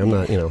fucking everything. I'm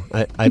not,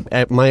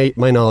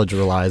 my knowledge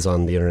relies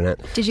on the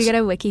internet. Did you get a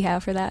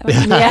WikiHow for that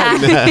one?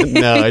 Yeah.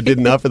 No, I did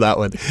not for that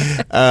one.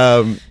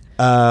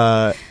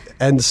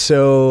 And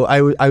so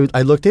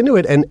I looked into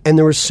it, and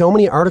there were so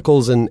many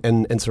articles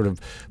and sort of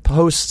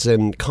posts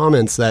and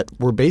comments that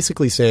were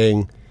basically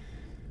saying,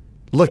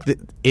 look,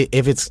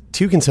 if it's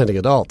two consenting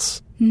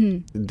adults,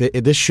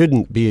 this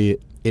shouldn't be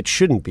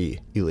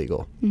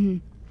illegal. Mm-hmm.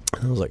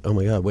 And I was like, oh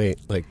my God, wait,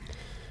 like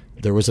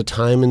there was a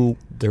time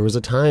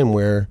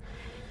where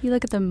you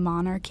look at the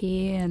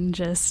monarchy and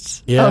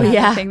just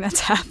everything that's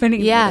happening.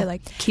 Yeah. Really,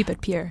 like, keep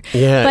it pure.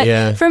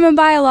 Yeah, but from a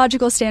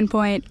biological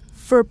standpoint,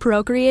 for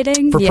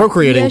procreating,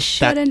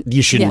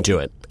 you shouldn't do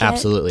it.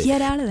 Absolutely,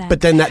 get out of that.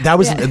 But then that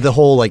was the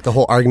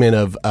whole argument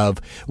of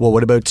well,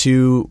 what about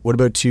two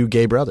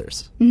gay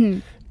brothers? Mm-hmm.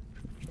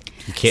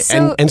 You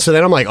can't, and so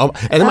then I'm like, and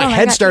then my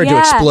head started to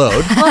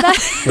explode.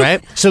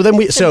 Right? So then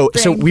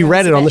we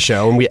read it on the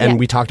show, and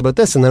we talked about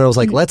this, and then I was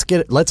like, let's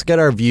get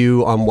our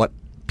view on what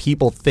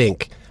people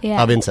think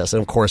of incest.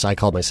 And of course, I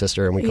called my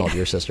sister, and we called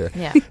your sister,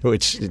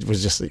 which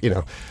was just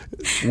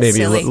maybe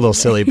silly. a little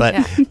silly, but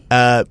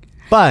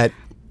but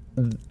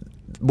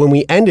when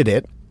we ended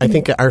it, I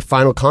think our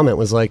final comment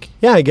was like,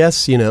 yeah, I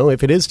guess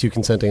if it is two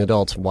consenting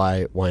adults,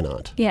 why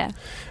not? Yeah.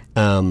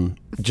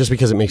 Just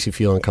because it makes you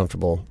feel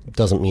uncomfortable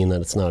doesn't mean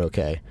that it's not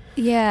okay.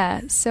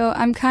 Yeah. So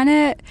I'm kind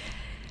of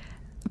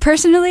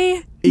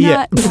personally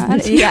not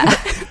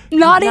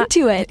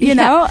into it,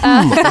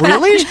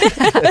 Really?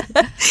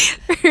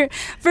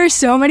 for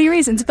so many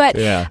reasons. But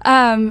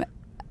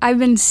I've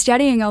been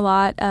studying a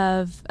lot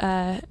of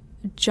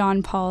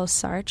John Paul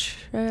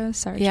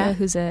Sartre,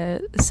 who's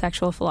a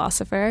sexual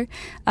philosopher,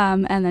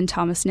 and then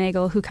Thomas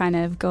Nagel, who kind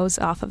of goes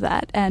off of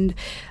that. And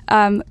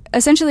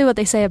essentially what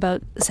they say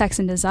about sex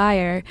and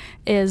desire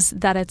is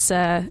that it's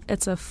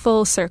a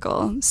full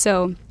circle.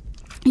 So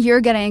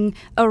you're getting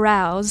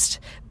aroused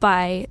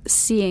by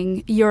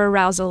seeing your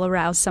arousal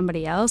arouse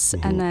somebody else,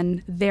 and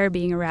then they're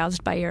being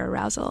aroused by your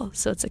arousal.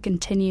 So it's a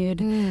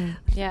continued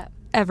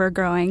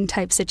ever-growing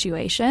type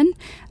situation.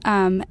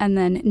 And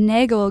then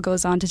Nagel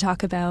goes on to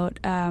talk about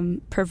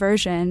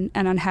perversion,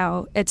 and on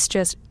how it's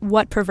just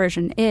what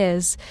perversion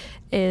is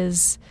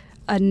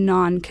a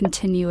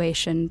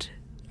non-continuation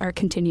or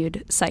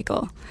continued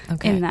cycle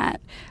in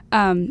that.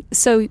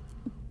 So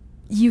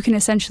you can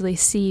essentially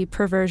see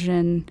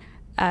perversion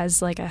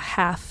as like a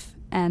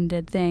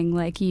half-ended thing.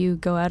 Like, you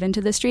go out into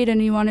the street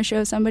and you want to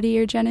show somebody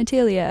your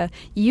genitalia.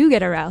 You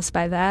get aroused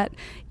by that.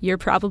 You're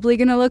probably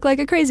going to look like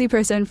a crazy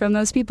person from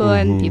those people,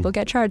 and people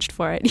get charged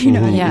for it. You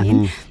know what I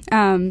mean?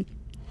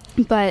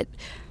 But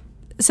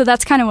so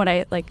that's kind of what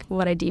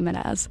I deem it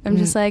as. I'm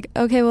just like,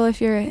 okay, well,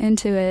 if you're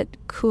into it,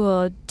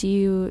 cool. Do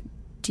you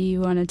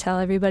want to tell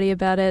everybody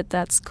about it?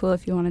 That's cool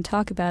if you want to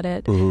talk about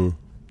it.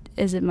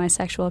 Is it my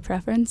sexual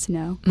preference?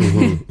 No.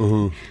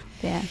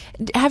 Yeah.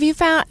 Have you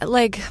found,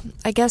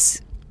 I guess,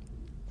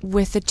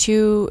 with the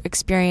two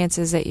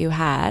experiences that you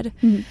had,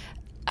 and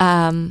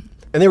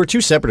they were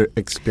two separate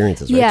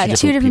experiences, right? Yeah,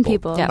 two different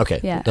people. Yeah. Okay,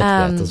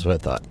 that's what I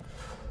thought.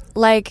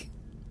 Like,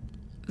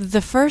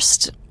 the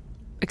first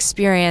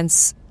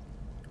experience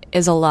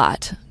is a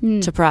lot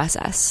to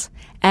process,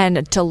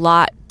 and a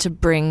lot to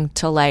bring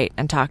to light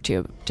and talk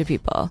to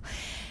people.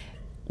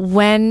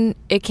 When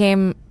it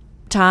came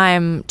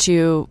time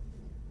to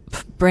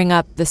bring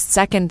up the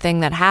second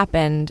thing that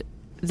happened,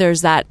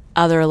 there's that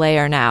other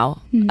layer now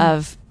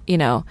of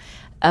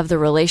the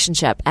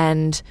relationship.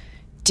 And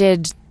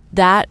did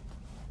that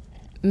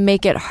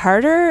make it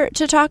harder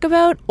to talk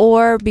about,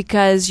 or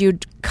because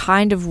you'd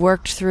kind of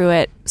worked through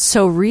it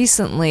so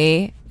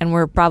recently and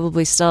we're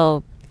probably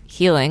still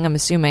healing, I'm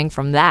assuming,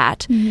 from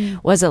that?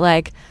 Was it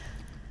like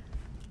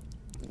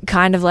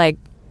kind of like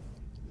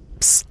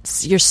it's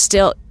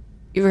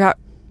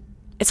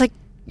like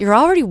you're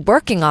already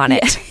working on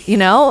it,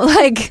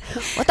 Like,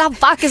 what the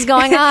fuck is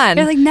going on?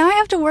 You're like, now I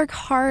have to work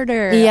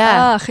harder.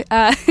 Yeah.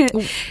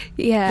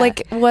 Yeah.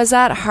 Like, was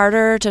that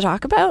harder to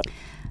talk about?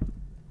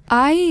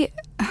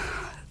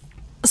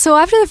 So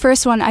after the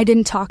first one, I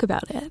didn't talk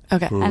about it.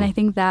 Okay. And I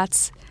think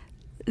that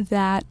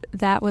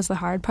was the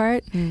hard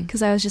part,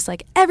 because I was just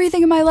like,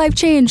 everything in my life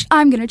changed.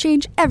 I'm going to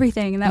change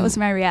everything. And that was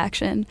my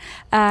reaction.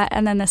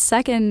 And then the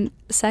second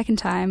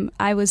time,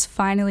 I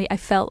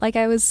felt like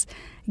I was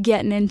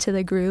getting into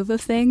the groove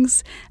of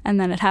things. And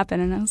then it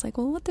happened. And I was like,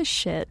 well, what the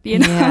shit, you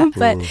know? Yeah.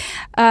 But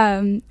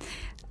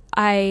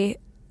I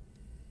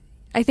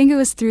think it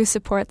was through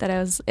support that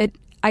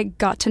I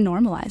got to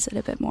normalize it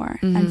a bit more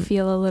and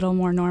feel a little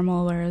more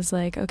normal, where I was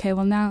like, okay,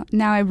 well now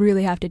I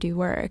really have to do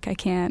work. I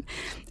can't.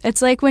 It's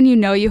like when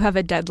you have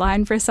a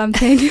deadline for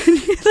something,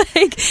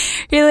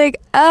 you're like,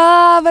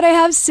 but I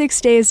have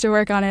 6 days to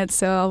work on it,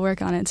 so I'll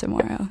work on it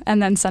tomorrow. And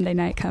then Sunday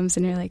night comes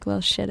and you're like, well,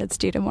 shit, it's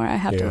due tomorrow. I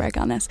have to work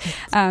on this.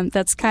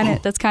 That's kind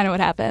of what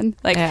happened.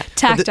 Like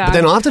tacked on. But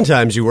then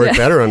oftentimes you work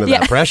better under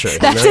that pressure. You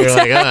know? You're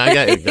like,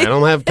 I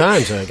don't have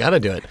time, so I got to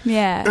do it.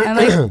 Yeah,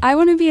 and I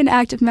want to be an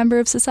active member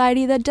of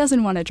society that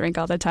doesn't want to drink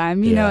all the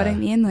time. You know what I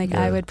mean? Like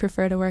I would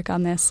prefer to work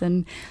on this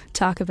and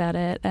talk about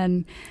it.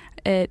 And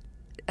it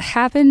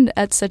happened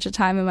at such a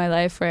time in my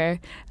life where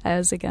I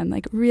was, again,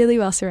 like really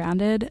well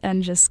surrounded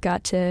and just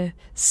got to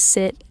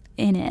sit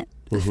in it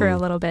for a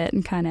little bit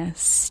and kind of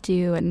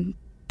stew and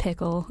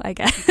pickle, I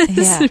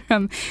guess,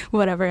 from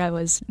whatever I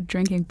was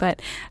drinking.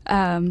 But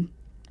I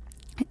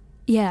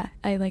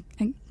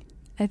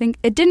think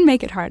it didn't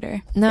make it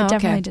harder. No, it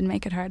definitely didn't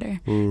make it harder.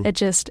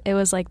 It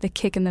was like the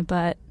kick in the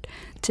butt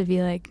to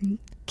be like,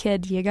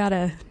 kid, you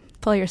gotta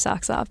pull your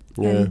socks off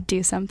and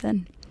do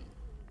something.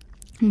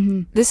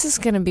 This is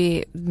going to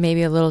be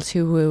maybe a little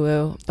too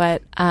woo-woo,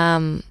 but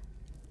a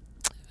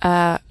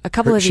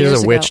couple of years ago...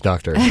 She's a witch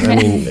doctor. I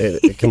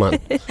mean, come on.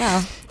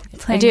 Well,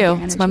 I do.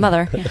 It's my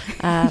mother.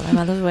 My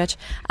mother's a witch.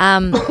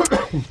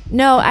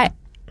 No, a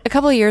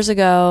couple of years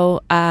ago,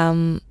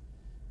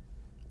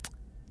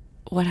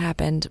 what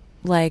happened?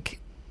 Like,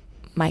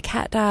 my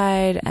cat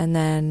died, and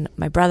then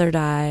my brother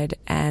died,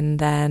 and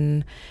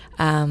then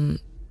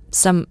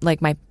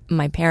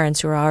my parents,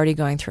 who were already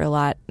going through a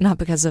lot, not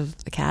because of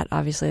the cat,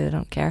 obviously they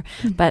don't care,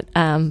 but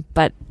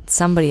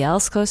somebody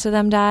else close to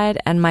them died,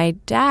 and my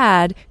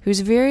dad,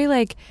 who's a very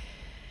like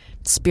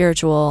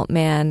spiritual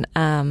man,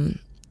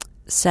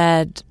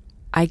 said,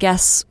 I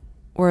guess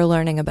we're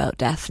learning about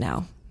death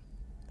now.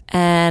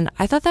 And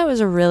I thought that was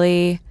a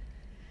really,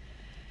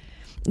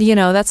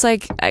 that's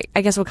like,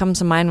 I guess what comes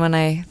to mind when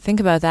I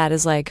think about that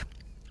is like,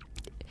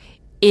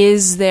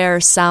 is there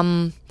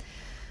some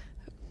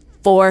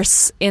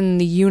force in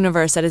the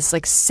universe that is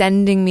like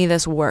sending me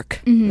this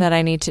work that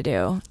I need to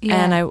do?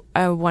 And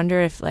I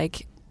wonder if,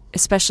 like,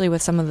 especially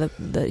with some of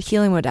the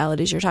healing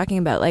modalities you're talking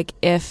about, like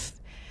if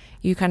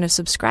you kind of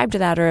subscribe to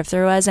that, or if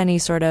there was any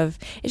sort of,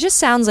 it just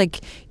sounds like,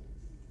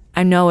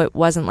 I know it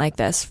wasn't like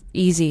this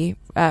easy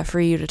for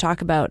you to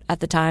talk about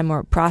at the time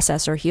or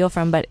process or heal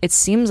from, but it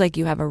seems like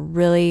you have a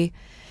really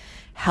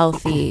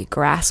healthy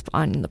grasp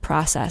on the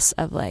process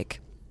of like,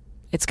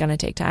 it's going to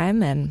take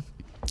time, and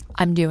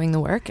I'm doing the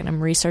work and I'm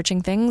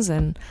researching things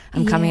and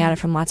I'm coming at it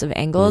from lots of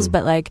angles.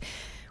 But like,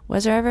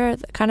 was there ever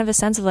kind of a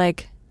sense of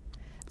like,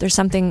 there's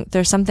something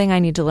I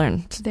need to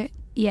learn?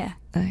 Yeah.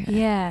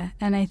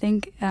 And I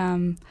think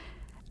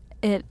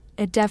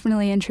it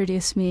definitely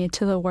introduced me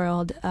to the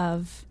world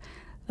of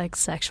like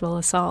sexual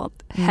assault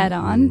head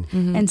on,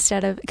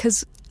 instead of,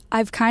 because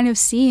I've kind of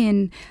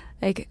seen,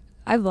 like,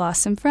 I've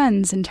lost some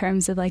friends in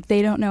terms of like,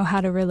 they don't know how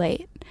to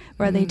relate,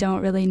 or they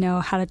don't really know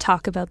how to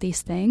talk about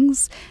these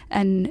things.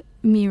 And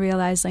me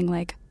realizing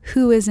like,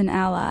 who is an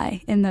ally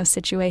in those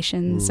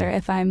situations? Or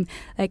if I'm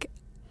like,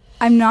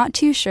 I'm not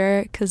too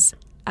sure, because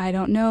I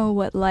don't know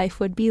what life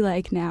would be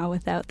like now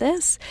without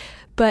this.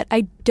 But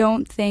I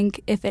don't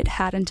think if it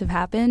hadn't have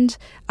happened,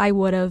 I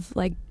would have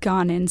like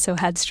gone in so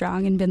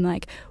headstrong and been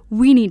like,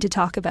 we need to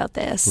talk about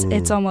this.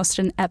 It's almost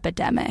an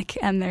epidemic,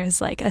 and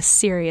there's like a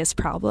serious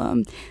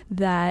problem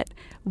that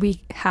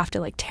we have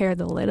to like tear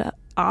the lid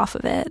off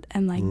of it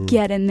and like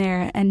get in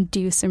there and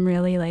do some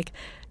really like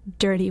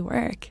dirty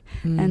work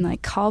and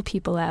like call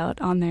people out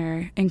on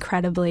their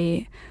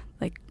incredibly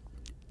like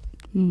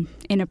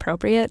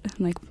inappropriate,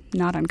 like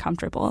not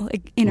uncomfortable,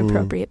 like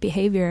inappropriate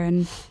behavior,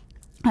 and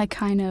I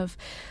kind of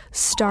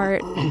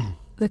start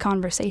the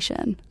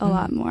conversation a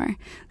lot more.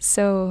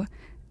 So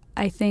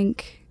I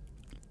think,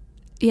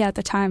 at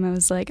the time I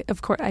was like,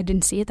 of course, I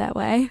didn't see it that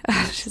way.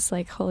 I was just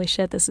like, holy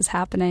shit, this is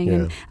happening.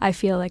 And I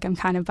feel like I'm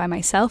kind of by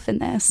myself in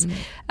this.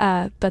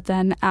 But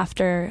then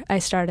after I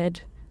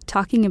started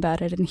talking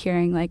about it and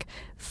hearing like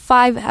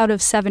 5 out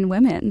of 7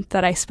 women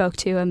that I spoke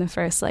to in the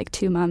first like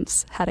 2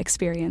 months had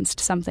experienced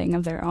something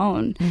of their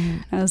own.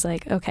 I was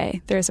like,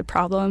 okay, there's a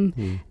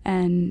problem.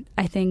 And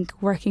I think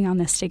working on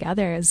this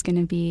together is going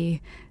to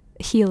be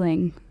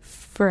healing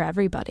for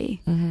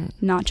everybody,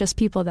 not just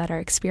people that are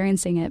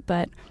experiencing it,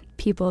 but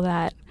people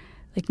that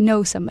like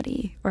know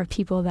somebody, or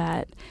people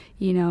that,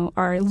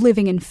 are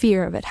living in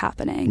fear of it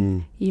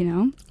happening,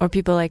 or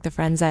people like the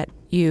friends that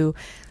you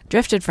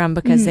drifted from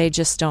because they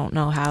just don't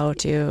know how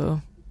to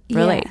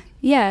relate.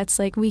 Yeah, it's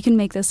like we can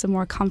make this a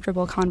more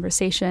comfortable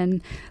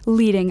conversation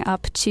leading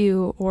up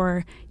to,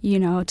 or,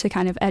 to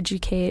kind of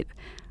educate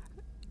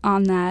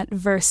on that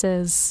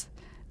versus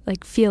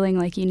like feeling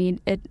like you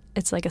need it.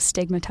 It's like a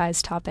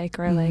stigmatized topic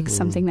or like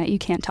something that you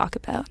can't talk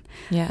about.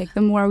 Yeah. Like the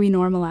more we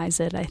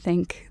normalize it, I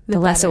think The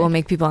less it better. will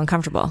make people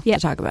uncomfortable to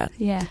talk about.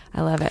 Yeah.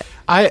 I love it.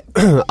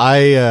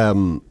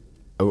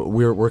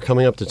 We're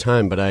coming up to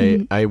time, but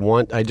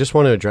I just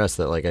want to address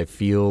that. Like, I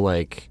feel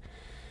like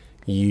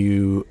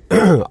you,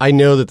 I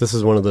know that this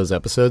is one of those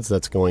episodes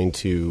that's going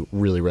to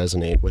really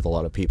resonate with a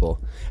lot of people,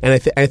 and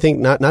I think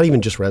not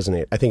even just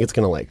resonate. I think it's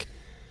gonna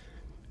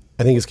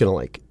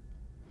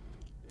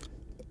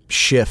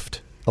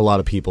shift a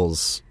lot of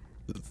people's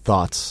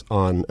thoughts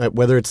on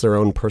whether it's their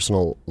own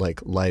personal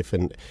like life,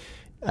 and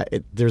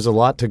there's a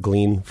lot to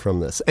glean from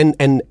this, and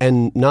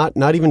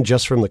not even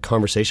just from the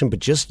conversation, but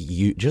just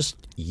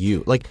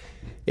you. Like,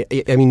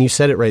 I mean, you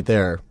said it right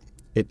there.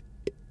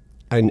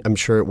 I'm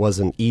sure it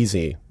wasn't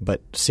easy,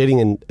 but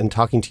sitting and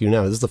talking to you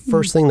now, this is the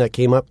first thing that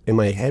came up in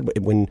my head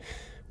when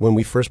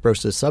we first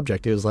broached this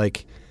subject. It was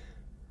like,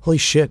 holy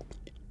shit,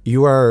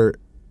 you are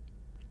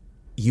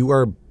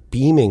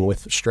beaming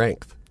with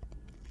strength.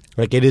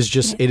 Like, it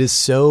is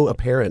so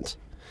apparent,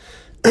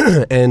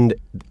 and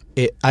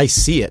I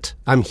see it.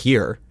 I'm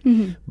here,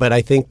 but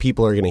I think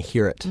people are going to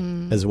hear it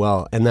as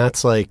well, and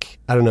that's like,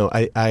 I don't know.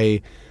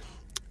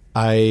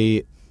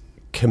 I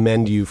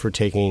commend you for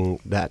taking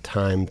that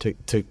time to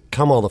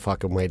come all the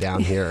fucking way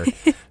down here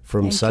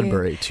from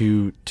Sudbury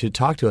to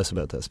talk to us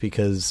about this,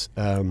 because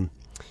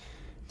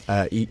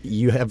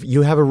you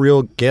have a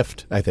real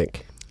gift, I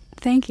think.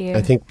 Thank you.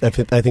 I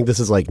think this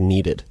is like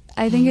needed.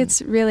 I think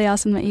it's really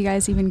awesome that you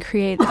guys even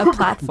create a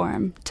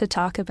platform to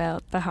talk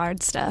about the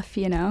hard stuff,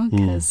 you know,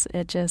 because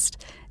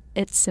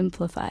it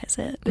simplifies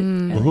it. It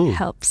really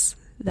helps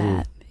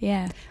that.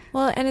 Yeah.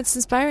 Well, and it's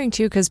inspiring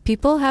too, because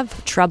people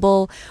have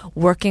trouble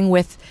working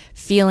with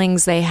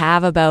feelings they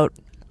have about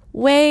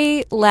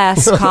way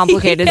less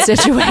complicated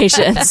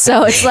situations.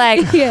 So it's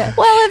like, well,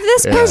 if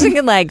this person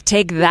can like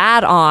take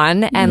that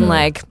on and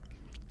like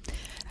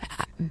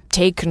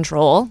take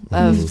control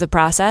of the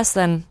process,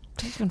 then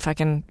you can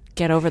fucking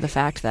get over the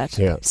fact that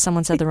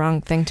someone said the wrong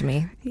thing to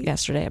me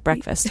yesterday at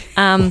breakfast.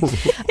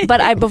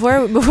 But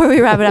before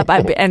we wrap it up,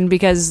 and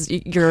because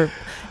your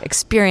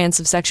experience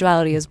of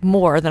sexuality is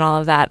more than all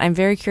of that, I'm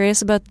very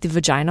curious about the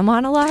vagina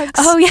monologues.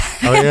 Oh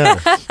yeah.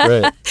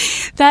 Right.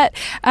 That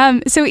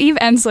so Eve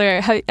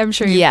Ensler, I'm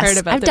sure you've heard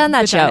about. I've done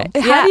that vagina.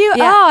 show. Have you?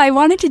 Yeah. Oh, I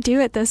wanted to do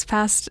it this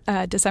past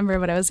December,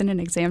 but I was in an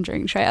exam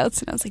during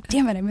tryouts, and I was like,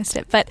 damn it, I missed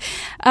it. But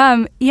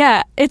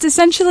it's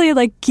essentially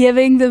like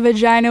giving the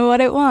vagina what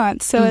it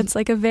wants. So it's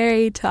like a very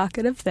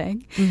talkative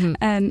thing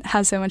and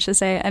has so much to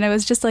say. And it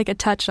was just like a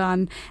touch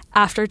on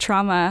after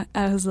trauma.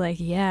 I was like,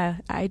 yeah,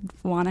 I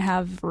want to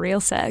have real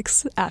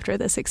sex after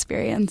this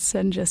experience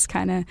and just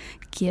kind of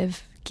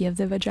give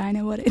the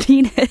vagina what it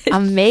needed.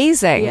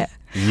 Amazing. Yeah.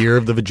 Year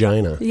of the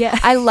vagina. Yeah.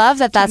 I love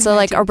that that's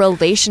a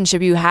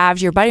relationship you have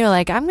to your buddy. You're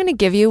like, I'm going to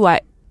give you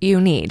what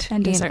you need.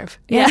 And deserve.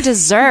 Yeah. And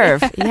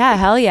deserve. Yeah,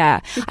 hell yeah.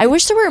 I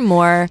wish there were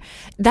more.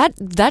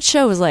 That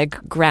show was like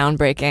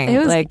groundbreaking. It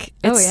was, like,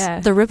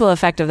 the ripple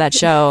effect of that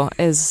show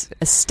is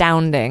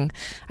astounding.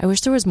 I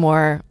wish there was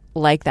more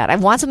like that. I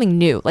want something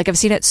new. Like, I've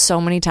seen it so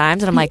many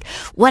times and I'm like,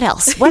 what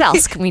else? What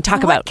else can we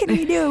talk about? What can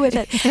we do with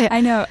it? I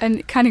know.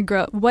 And kind of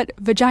grow. What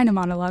Vagina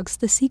Monologues,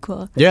 the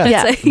sequel.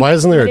 Yeah. Like, why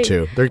isn't there a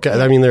two?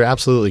 There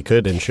absolutely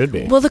could and should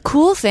be. Well, the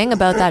cool thing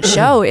about that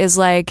show is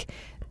like,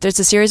 there's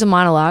a series of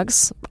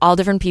monologues, all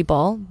different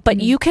people,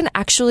 but you can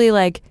actually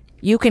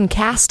you can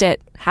cast it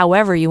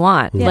however you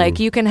want. Yeah. Like,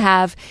 you can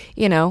have,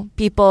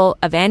 people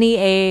of any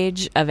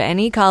age, of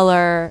any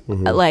color,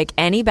 like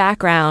any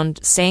background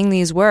saying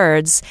these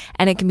words,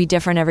 and it can be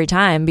different every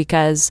time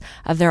because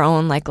of their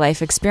own like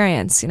life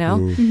experience,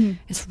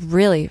 It's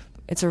really,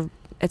 it's a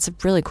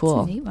really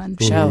cool neat one.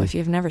 show. If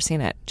you've never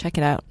seen it, check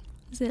it out.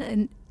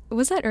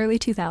 Was that early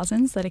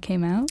 2000s that it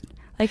came out?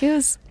 Like, it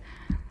was...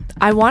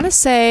 I want to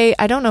say,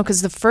 I don't know,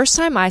 because the first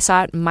time I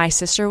saw it, my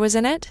sister was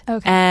in it.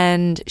 Okay.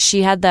 And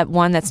she had that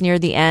one that's near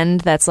the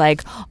end that's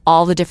like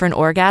all the different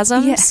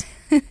orgasms.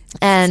 Yeah.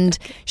 And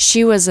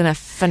she was a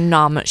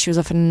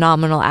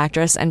phenomenal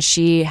actress, and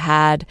she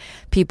had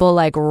people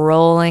like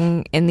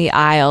rolling in the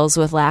aisles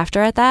with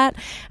laughter at that.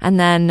 And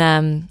then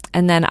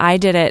I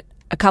did it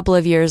a couple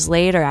of years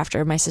later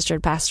after my sister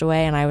had passed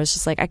away, and I was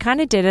just like, I kind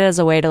of did it as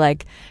a way to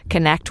like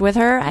connect with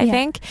her, I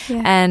think.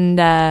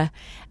 Yeah.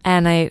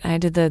 And I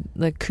did the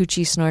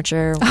coochie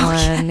snorcher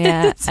one,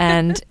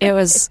 and it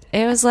was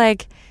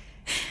like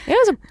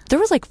there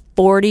was like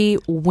 40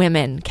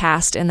 women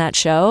cast in that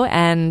show,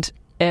 and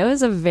it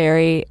was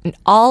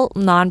all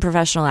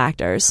non-professional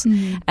actors,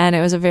 and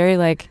it was a very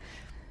like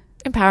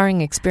empowering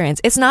experience.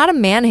 It's not a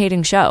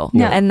man-hating show,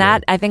 and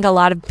that I think a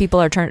lot of people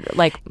are I don't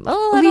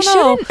know. We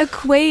shouldn't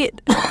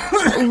equate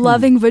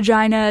loving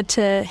vagina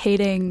to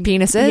hating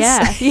penises.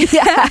 Yeah.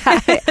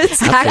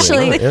 It's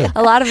actually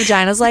a lot of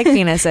vaginas like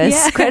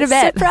penises. Quite a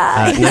bit.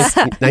 Surprise.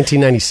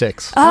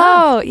 1996.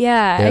 Oh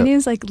yeah, I knew it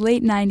was like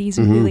late 90s,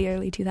 really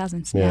early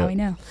 2000s. Now we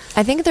know.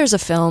 I think there's a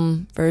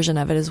film version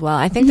of it as well.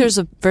 I think there's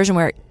a version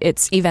where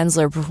it's Eve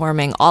Ensler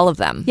performing all of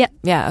them. Yep.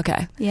 Yeah.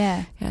 Okay.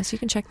 Yeah. So you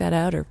can check that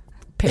out or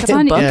pick up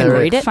a book and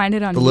read it. Find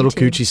it on the YouTube. little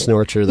coochie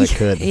snorcher that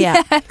could.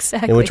 Yeah,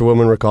 exactly. In which a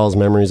woman recalls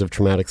memories of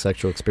traumatic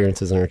sexual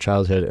experiences in her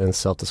childhood and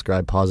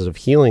self-described positive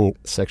healing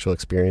sexual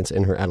experience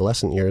in her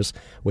adolescent years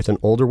with an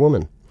older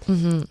woman.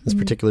 This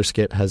particular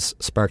skit has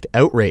sparked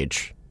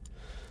outrage,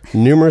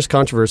 numerous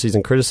controversies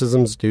and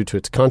criticisms due to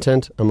its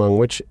content, among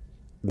which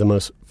the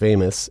most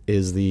famous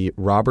is the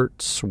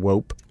Robert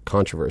Swope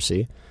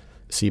controversy.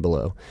 See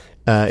below.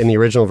 In the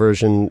original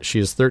version, she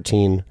is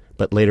 13,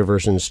 but later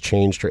versions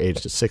changed her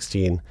age to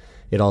 16.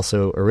 It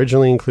also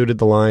originally included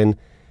the line,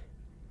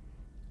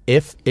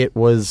 if it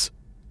was...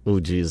 Oh,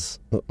 geez.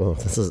 Oh,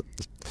 this is...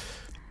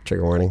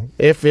 Trigger warning.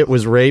 If it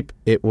was rape,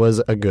 it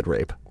was a good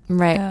rape.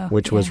 Right.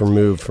 Which was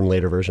removed from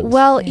later versions.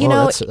 Well, you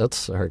know...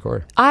 That's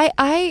hardcore.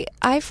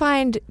 I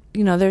find,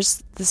 you know, I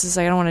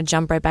don't want to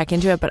jump right back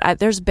into it, but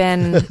there's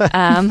been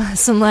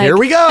some like... Here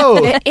we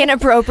go!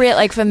 inappropriate,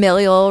 like,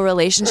 familial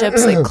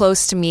relationships, like,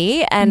 close to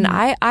me. And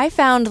I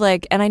found,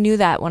 like, and I knew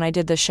that when I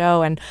did the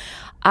show, and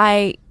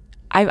I'm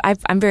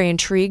very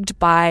intrigued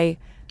by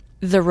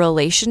the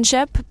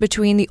relationship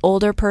between the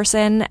older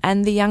person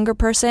and the younger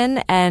person.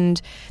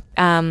 And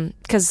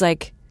because,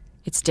 like,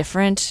 it's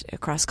different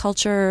across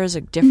cultures,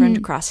 like different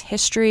across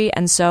history.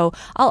 And so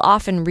I'll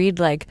often read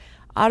like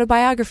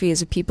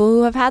autobiographies of people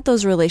who have had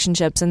those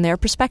relationships and their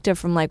perspective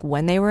from like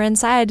when they were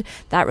inside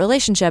that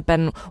relationship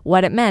and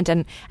what it meant.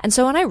 And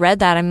so when I read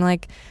that, I'm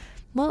like,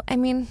 well, I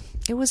mean,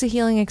 it was a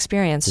healing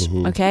experience.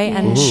 Okay.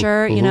 And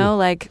sure, you know,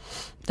 like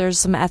there's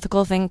some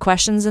ethical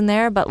questions in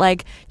there, but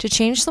like to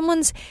change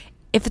someone's,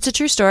 if it's a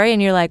true story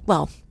and you're like,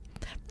 well,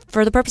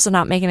 for the purpose of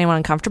not making anyone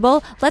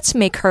uncomfortable, let's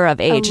make her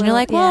of age. And you're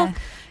like, well,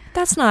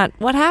 that's not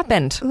what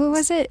happened. What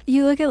was it?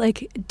 You look at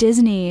like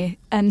Disney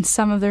and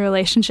some of the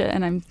relationship,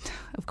 and I'm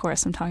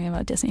talking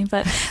about Disney,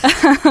 but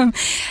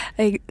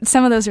like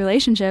some of those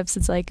relationships,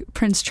 it's like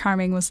Prince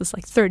Charming was this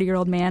like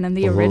 30-year-old man in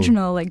the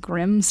original like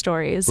Grimm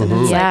stories, and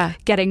it's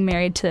like getting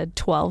married to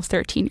 12,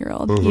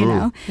 13-year-old, you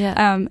know?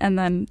 Yeah. And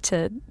then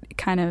to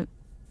kind of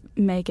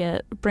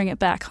bring it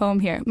back home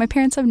here. My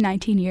parents have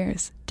 19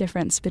 years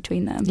difference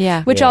between them.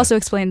 Yeah. Which also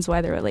explains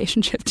why the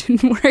relationship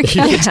didn't work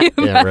out too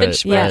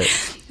much.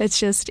 Right. It's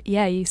just,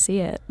 you see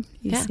it.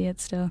 You see it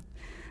still.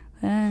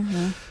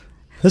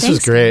 This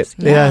was great.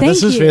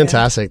 This was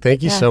fantastic.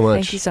 Thank you so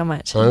much. Thank you so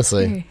much.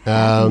 Honestly.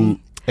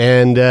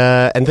 And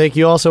thank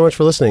you all so much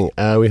for listening.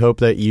 We hope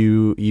that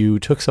you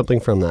took something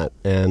from that.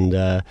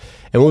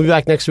 And we'll be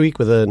back next week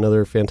with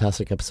another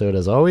fantastic episode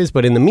as always.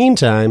 But in the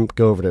meantime,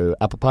 go over to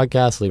Apple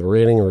Podcasts, leave a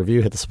rating, a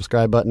review, hit the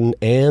subscribe button,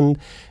 and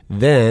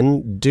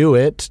then do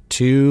it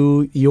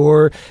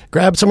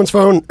grab someone's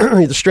phone,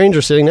 the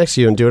stranger sitting next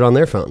to you, and do it on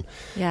their phone.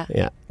 Yeah.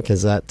 Yeah,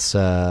 because that's...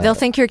 They'll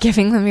think you're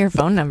giving them your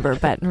phone number,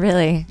 but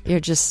really, you're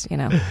just,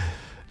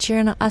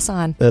 cheering us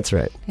on. That's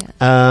right. Yeah.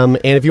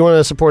 And if you want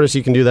to support us,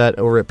 you can do that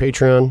over at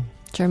Patreon.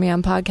 Turn Me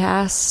On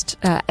Podcast.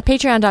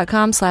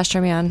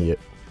 Patreon.com/turn-me-on. Yep.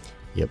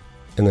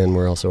 And then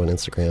we're also on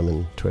Instagram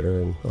and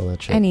Twitter and all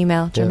that shit. And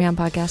email,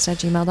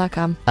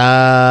 turnmeonpodcast@gmail.com.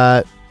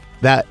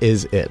 That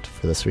is it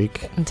for this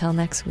week. Until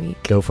next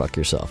week. Go fuck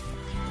yourself.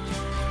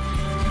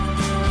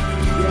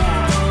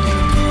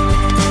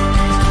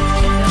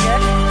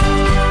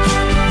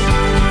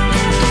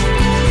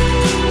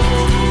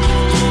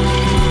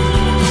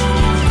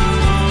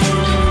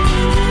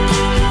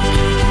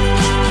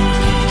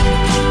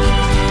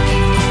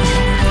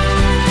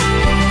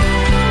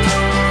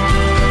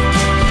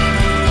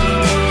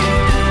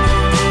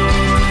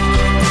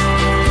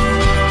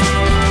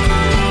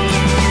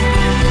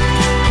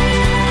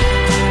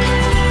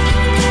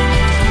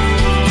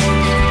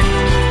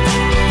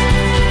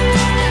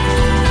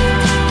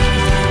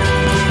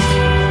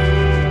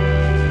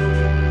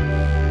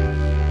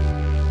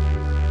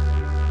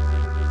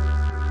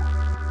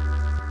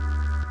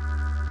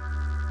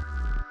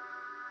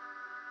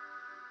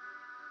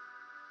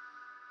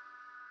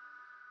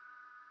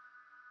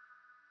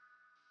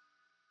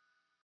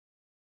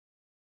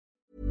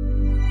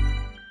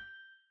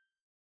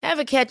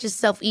 Ever catch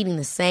yourself eating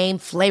the same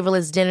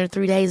flavorless dinner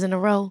 3 days in a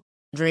row?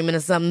 Dreaming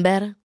of something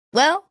better?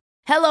 Well,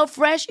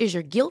 HelloFresh is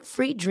your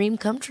guilt-free dream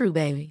come true,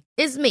 baby.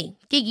 It's me,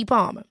 Keke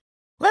Palmer.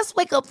 Let's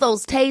wake up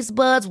those taste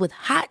buds with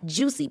hot,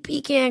 juicy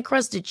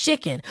pecan-crusted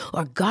chicken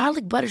or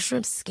garlic butter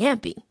shrimp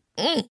scampi.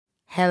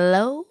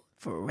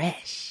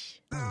 HelloFresh.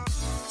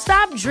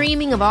 Stop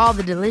dreaming of all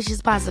the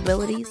delicious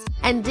possibilities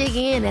and dig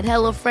in at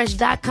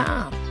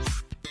HelloFresh.com.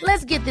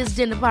 Let's get this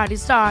dinner party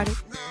started.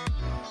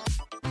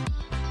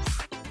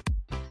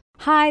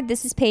 Hi,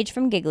 this is Paige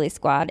from Giggly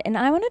Squad, and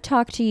I want to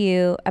talk to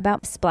you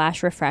about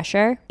Splash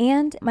Refresher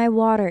and my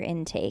water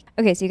intake.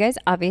 Okay, so you guys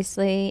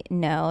obviously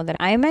know that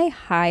I'm a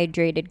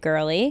hydrated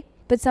girly,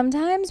 but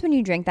sometimes when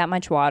you drink that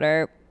much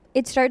water,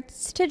 it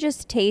starts to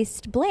just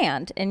taste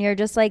bland, and you're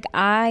just like,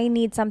 I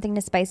need something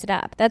to spice it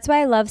up. That's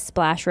why I love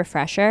Splash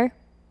Refresher.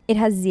 It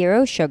has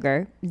 0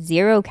 sugar,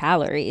 0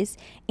 calories,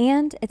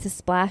 and it's a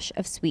splash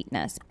of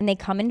sweetness. And they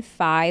come in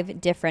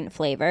 5 different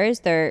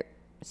flavors. They're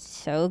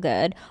so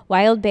good.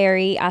 Wild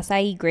berry,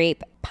 acai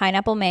grape,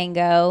 pineapple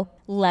mango,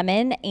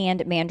 lemon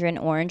and mandarin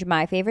orange.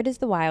 My favorite is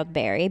the wild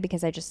berry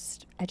because I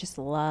just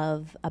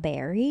love a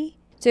berry.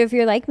 So if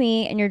you're like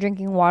me and you're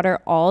drinking water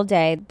all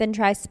day, then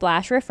try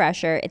Splash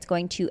Refresher. It's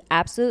going to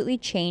absolutely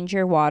change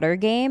your water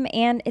game,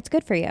 and it's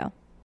good for you.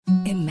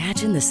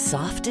 Imagine the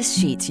softest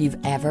sheets you've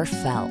ever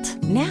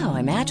felt. Now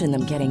imagine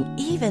them getting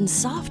even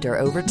softer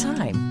over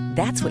time.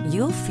 That's what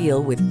you'll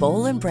feel with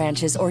Boll &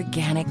 Branch's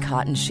organic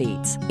cotton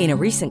sheets. In a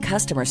recent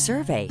customer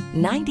survey,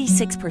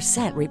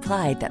 96%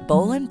 replied that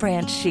Boll &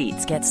 Branch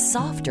sheets get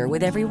softer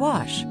with every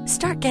wash.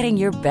 Start getting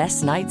your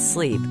best night's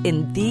sleep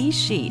in these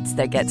sheets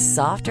that get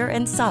softer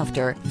and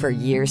softer for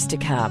years to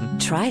come.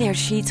 Try their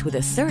sheets with a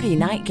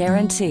 30-night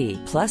guarantee.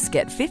 Plus,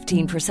 get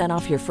 15%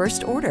 off your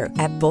first order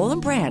at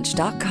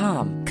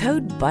bollandbranch.com.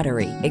 Code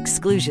BUTTERY.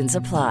 Exclusions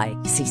apply.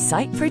 See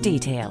site for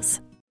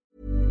details.